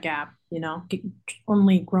that gap.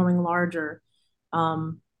 Only growing larger.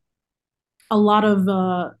 Um, a lot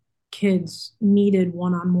of kids needed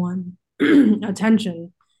one-on-one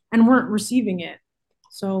attention and weren't receiving it.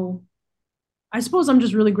 So I suppose I'm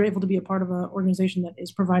just really grateful to be a part of an organization that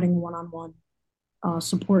is providing one-on-one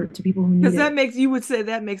support to people who need Because it. you would say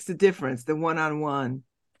that makes the difference. The one-on-one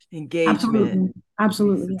engagement Absolutely, makes the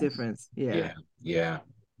absolutely, yes. difference. Yeah. Yeah,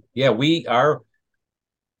 yeah, yeah.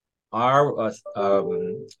 Our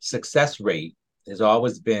success rate has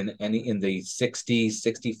always been in the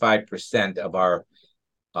 65% of our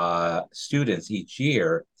students each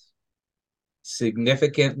year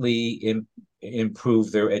significantly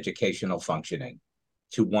improve their educational functioning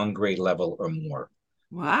to one grade level or more.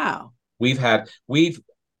 Wow. We've had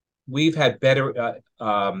better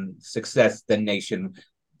success than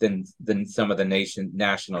some of the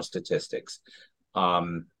national statistics.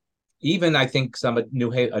 Even I think some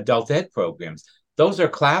new adult ed programs, those are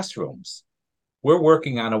classrooms. We're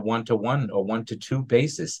working on a 1-to-1 or 1-to-2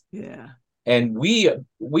 basis. Yeah. And we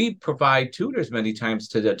provide tutors many times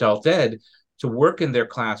to the adult ed to work in their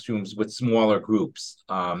classrooms with smaller groups.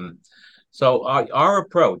 So our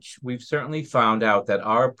approach, we've certainly found out that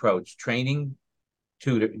our approach, training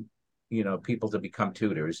people to become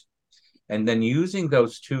tutors, and then using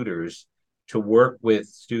those tutors to work with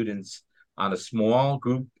students on a small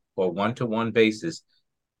group or 1-to-1 basis,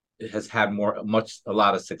 has had a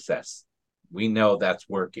lot of success. We know that's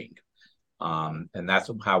working. And that's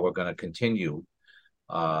how we're going to continue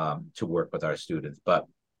to work with our students. But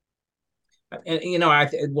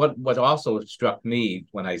what also struck me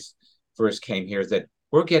when I first came here is that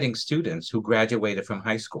we're getting students who graduated from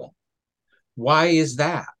high school. Why is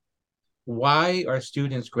that? Why are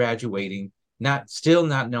students graduating still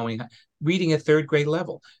not knowing reading at third grade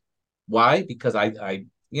level? Why? Because I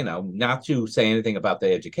not to say anything about the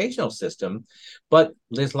educational system, but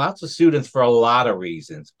there's lots of students for a lot of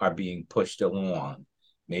reasons are being pushed along.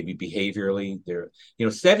 Maybe behaviorally,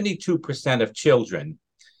 72% of children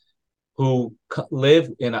who live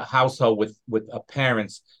in a household with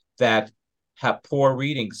parents that have poor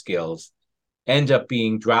reading skills end up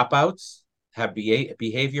being dropouts, have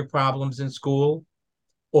behavior problems in school,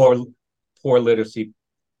 or poor literacy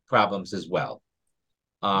problems as well.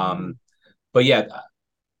 But yeah,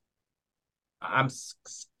 I'm,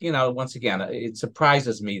 once again, it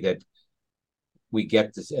surprises me that we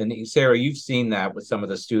get this. And Sarah, you've seen that with some of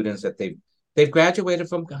the students that they've graduated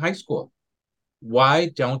from high school.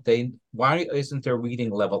 Why isn't their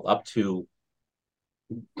reading level up to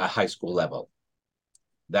a high school level?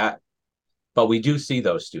 But we do see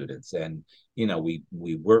those students, and we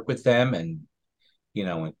work with them, and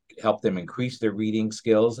help them increase their reading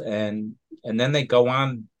skills, and then they go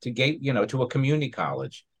on to to a community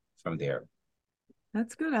college from there.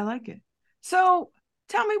 That's good. I like it. So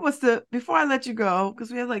tell me before I let you go, because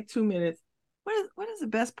we have like 2 minutes, what is the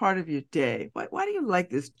best part of your day? Why do you like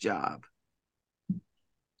this job?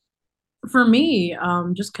 For me,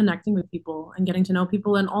 just connecting with people and getting to know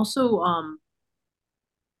people, and also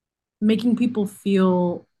making people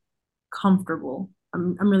feel comfortable.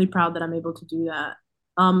 I'm really proud that I'm able to do that.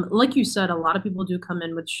 Like you said, a lot of people do come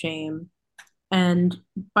in with shame, and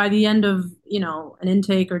by the end of an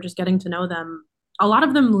intake or just getting to know them, a lot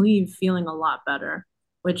of them leave feeling a lot better,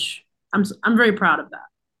 which I'm very proud of that.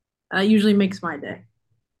 That usually makes my day.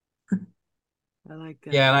 I like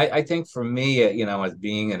Yeah, that. and I think for me, as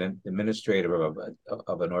being an administrator of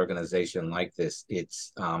an organization like this,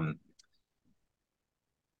 it's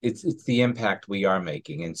the impact we are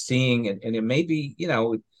making and seeing, and it may be,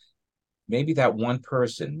 maybe that one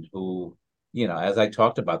person who, as I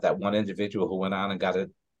talked about, that one individual who went on and got a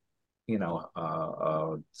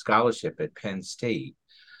scholarship at Penn State,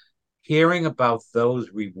 hearing about those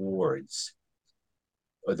rewards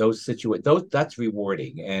or those that's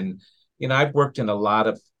rewarding. And I've worked in a lot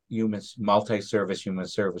of multi-service human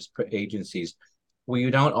service agencies where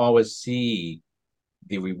you don't always see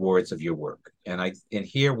the rewards of your work, and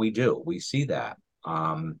here we see that.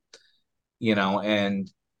 And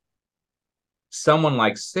someone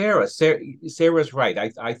like Sarah's right.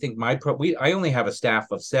 I think I only have a staff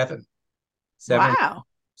of seven Wow.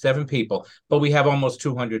 seven people, but we have almost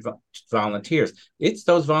 200 volunteers. It's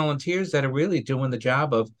those volunteers that are really doing the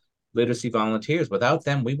job of literacy volunteers. Without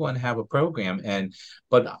them, we wouldn't have a program.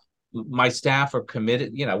 But my staff are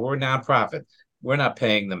committed. We're a nonprofit. We're not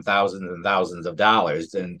paying them thousands and thousands of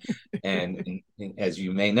dollars, and as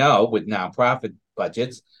you may know, with nonprofit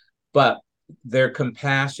budgets, but they're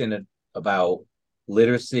compassionate about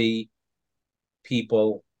literacy,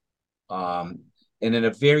 people, and in a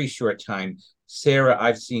very short time,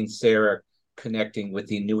 I've seen Sarah connecting with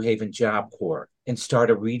the New Haven Job Corps and start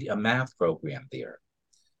a math program there.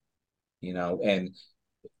 And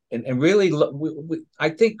really, I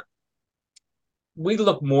think we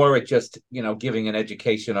look more at just giving an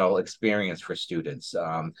educational experience for students.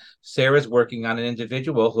 Sarah's working on an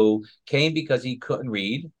individual who came because he couldn't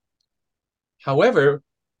read. However,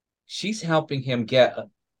 she's helping him get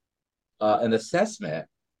an assessment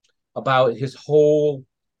about his whole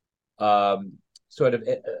sort of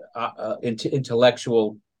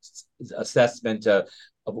intellectual assessment of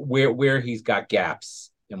where he's got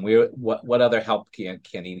gaps and what other help can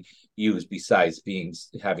he use besides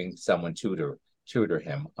having someone tutor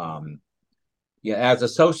him. As a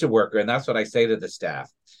social worker, and that's what I say to the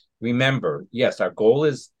staff. Remember, yes, our goal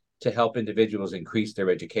is to help individuals increase their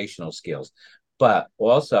educational skills, but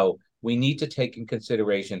also we need to take in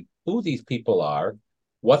consideration who these people are,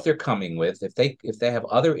 what they're coming with. If they have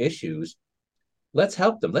other issues, let's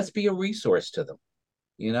help them. Let's be a resource to them.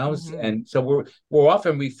 Mm-hmm. And so we're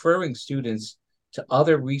often referring students to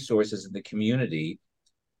other resources in the community,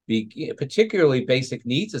 particularly basic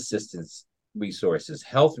needs assistance resources,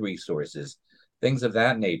 health resources, things of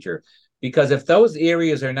that nature. Because if those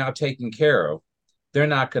areas are now taken care of, they're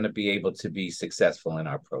not going to be able to be successful in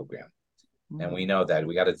our program. Mm-hmm. And we know that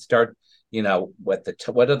we got to start,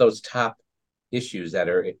 what are those top issues that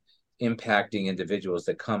are impacting individuals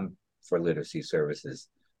that come for literacy services.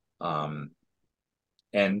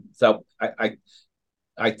 And so I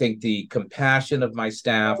think the compassion of my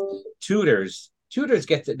staff, tutors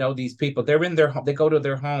get to know these people. They're in their home. They go to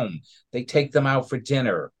their home. They take them out for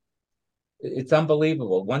dinner. It's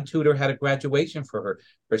unbelievable. One tutor had a graduation for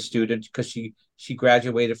her student because she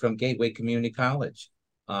graduated from Gateway Community College.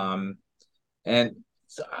 And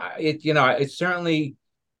so it's certainly,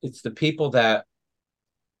 it's the people that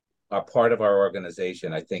are part of our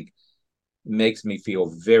organization, I think, makes me feel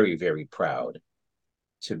very, very proud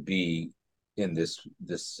to be in this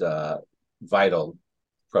vital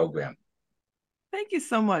program. Thank you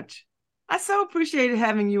so much. I so appreciated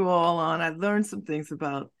having you all on. I learned some things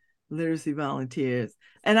about literacy volunteers,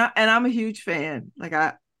 and I'm a huge fan. Like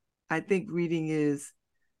I think reading is.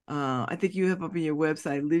 I think you have up on your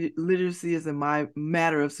website, literacy is a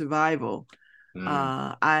matter of survival.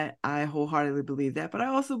 I wholeheartedly believe that, but I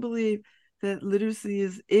also believe that literacy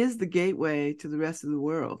is the gateway to the rest of the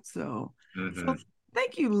world. So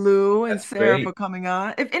thank you, Lou and That's Sarah, great. for coming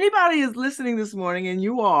on. If anybody is listening this morning, and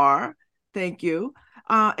you are, thank you.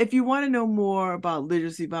 If you want to know more about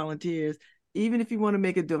literacy volunteers, even if you want to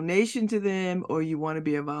make a donation to them or you want to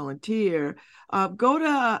be a volunteer, go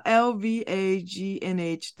to lvagnh.org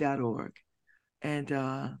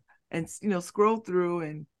and scroll through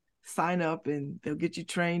and sign up, and they'll get you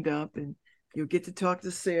trained up, and you'll get to talk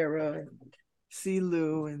to Sarah and see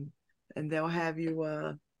Lou, and they'll have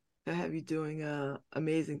you doing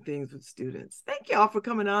amazing things with students. Thank you all for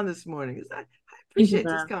coming on this morning. I appreciate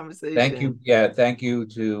this conversation. Thank you. Yeah, thank you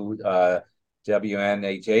to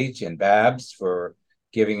WNHH and Babz for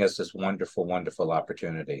giving us this wonderful, wonderful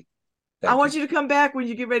opportunity. I want you to come back when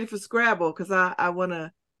you get ready for Scrabble, because I want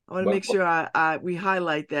to make sure we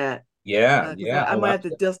highlight that. Yeah, I might have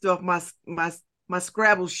to dust off my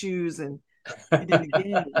Scrabble shoes and get in the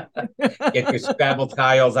game. Get your Scrabble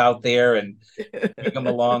tiles out there and bring them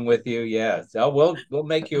along with you. Yeah, so we'll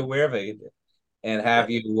make you aware of it and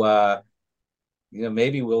have you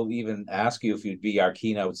maybe we'll even ask you if you'd be our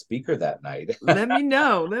keynote speaker that night. Let me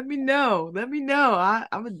know. Let me know. Let me know.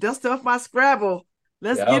 I'm gonna dust off my Scrabble.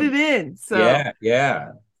 Let's Yeah, get it in. So yeah,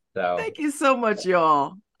 yeah. So thank you so much,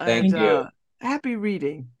 y'all. And thank you. happy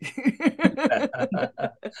reading.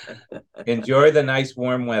 Enjoy the nice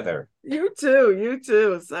warm weather. You too. You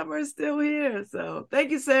too. Summer's still here. So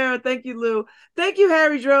thank you, Sarah. Thank you, Lou. Thank you,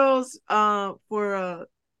 Harry Droz, for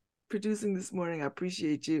producing this morning. I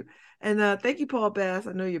appreciate you. And thank you, Paul Bass.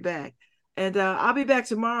 I know you're back. And I'll be back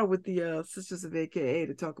tomorrow with the Sisters of AKA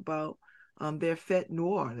to talk about their Fête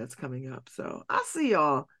Noire that's coming up. So I'll see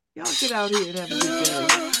y'all. Y'all get out here and have a good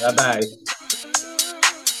day. Bye bye.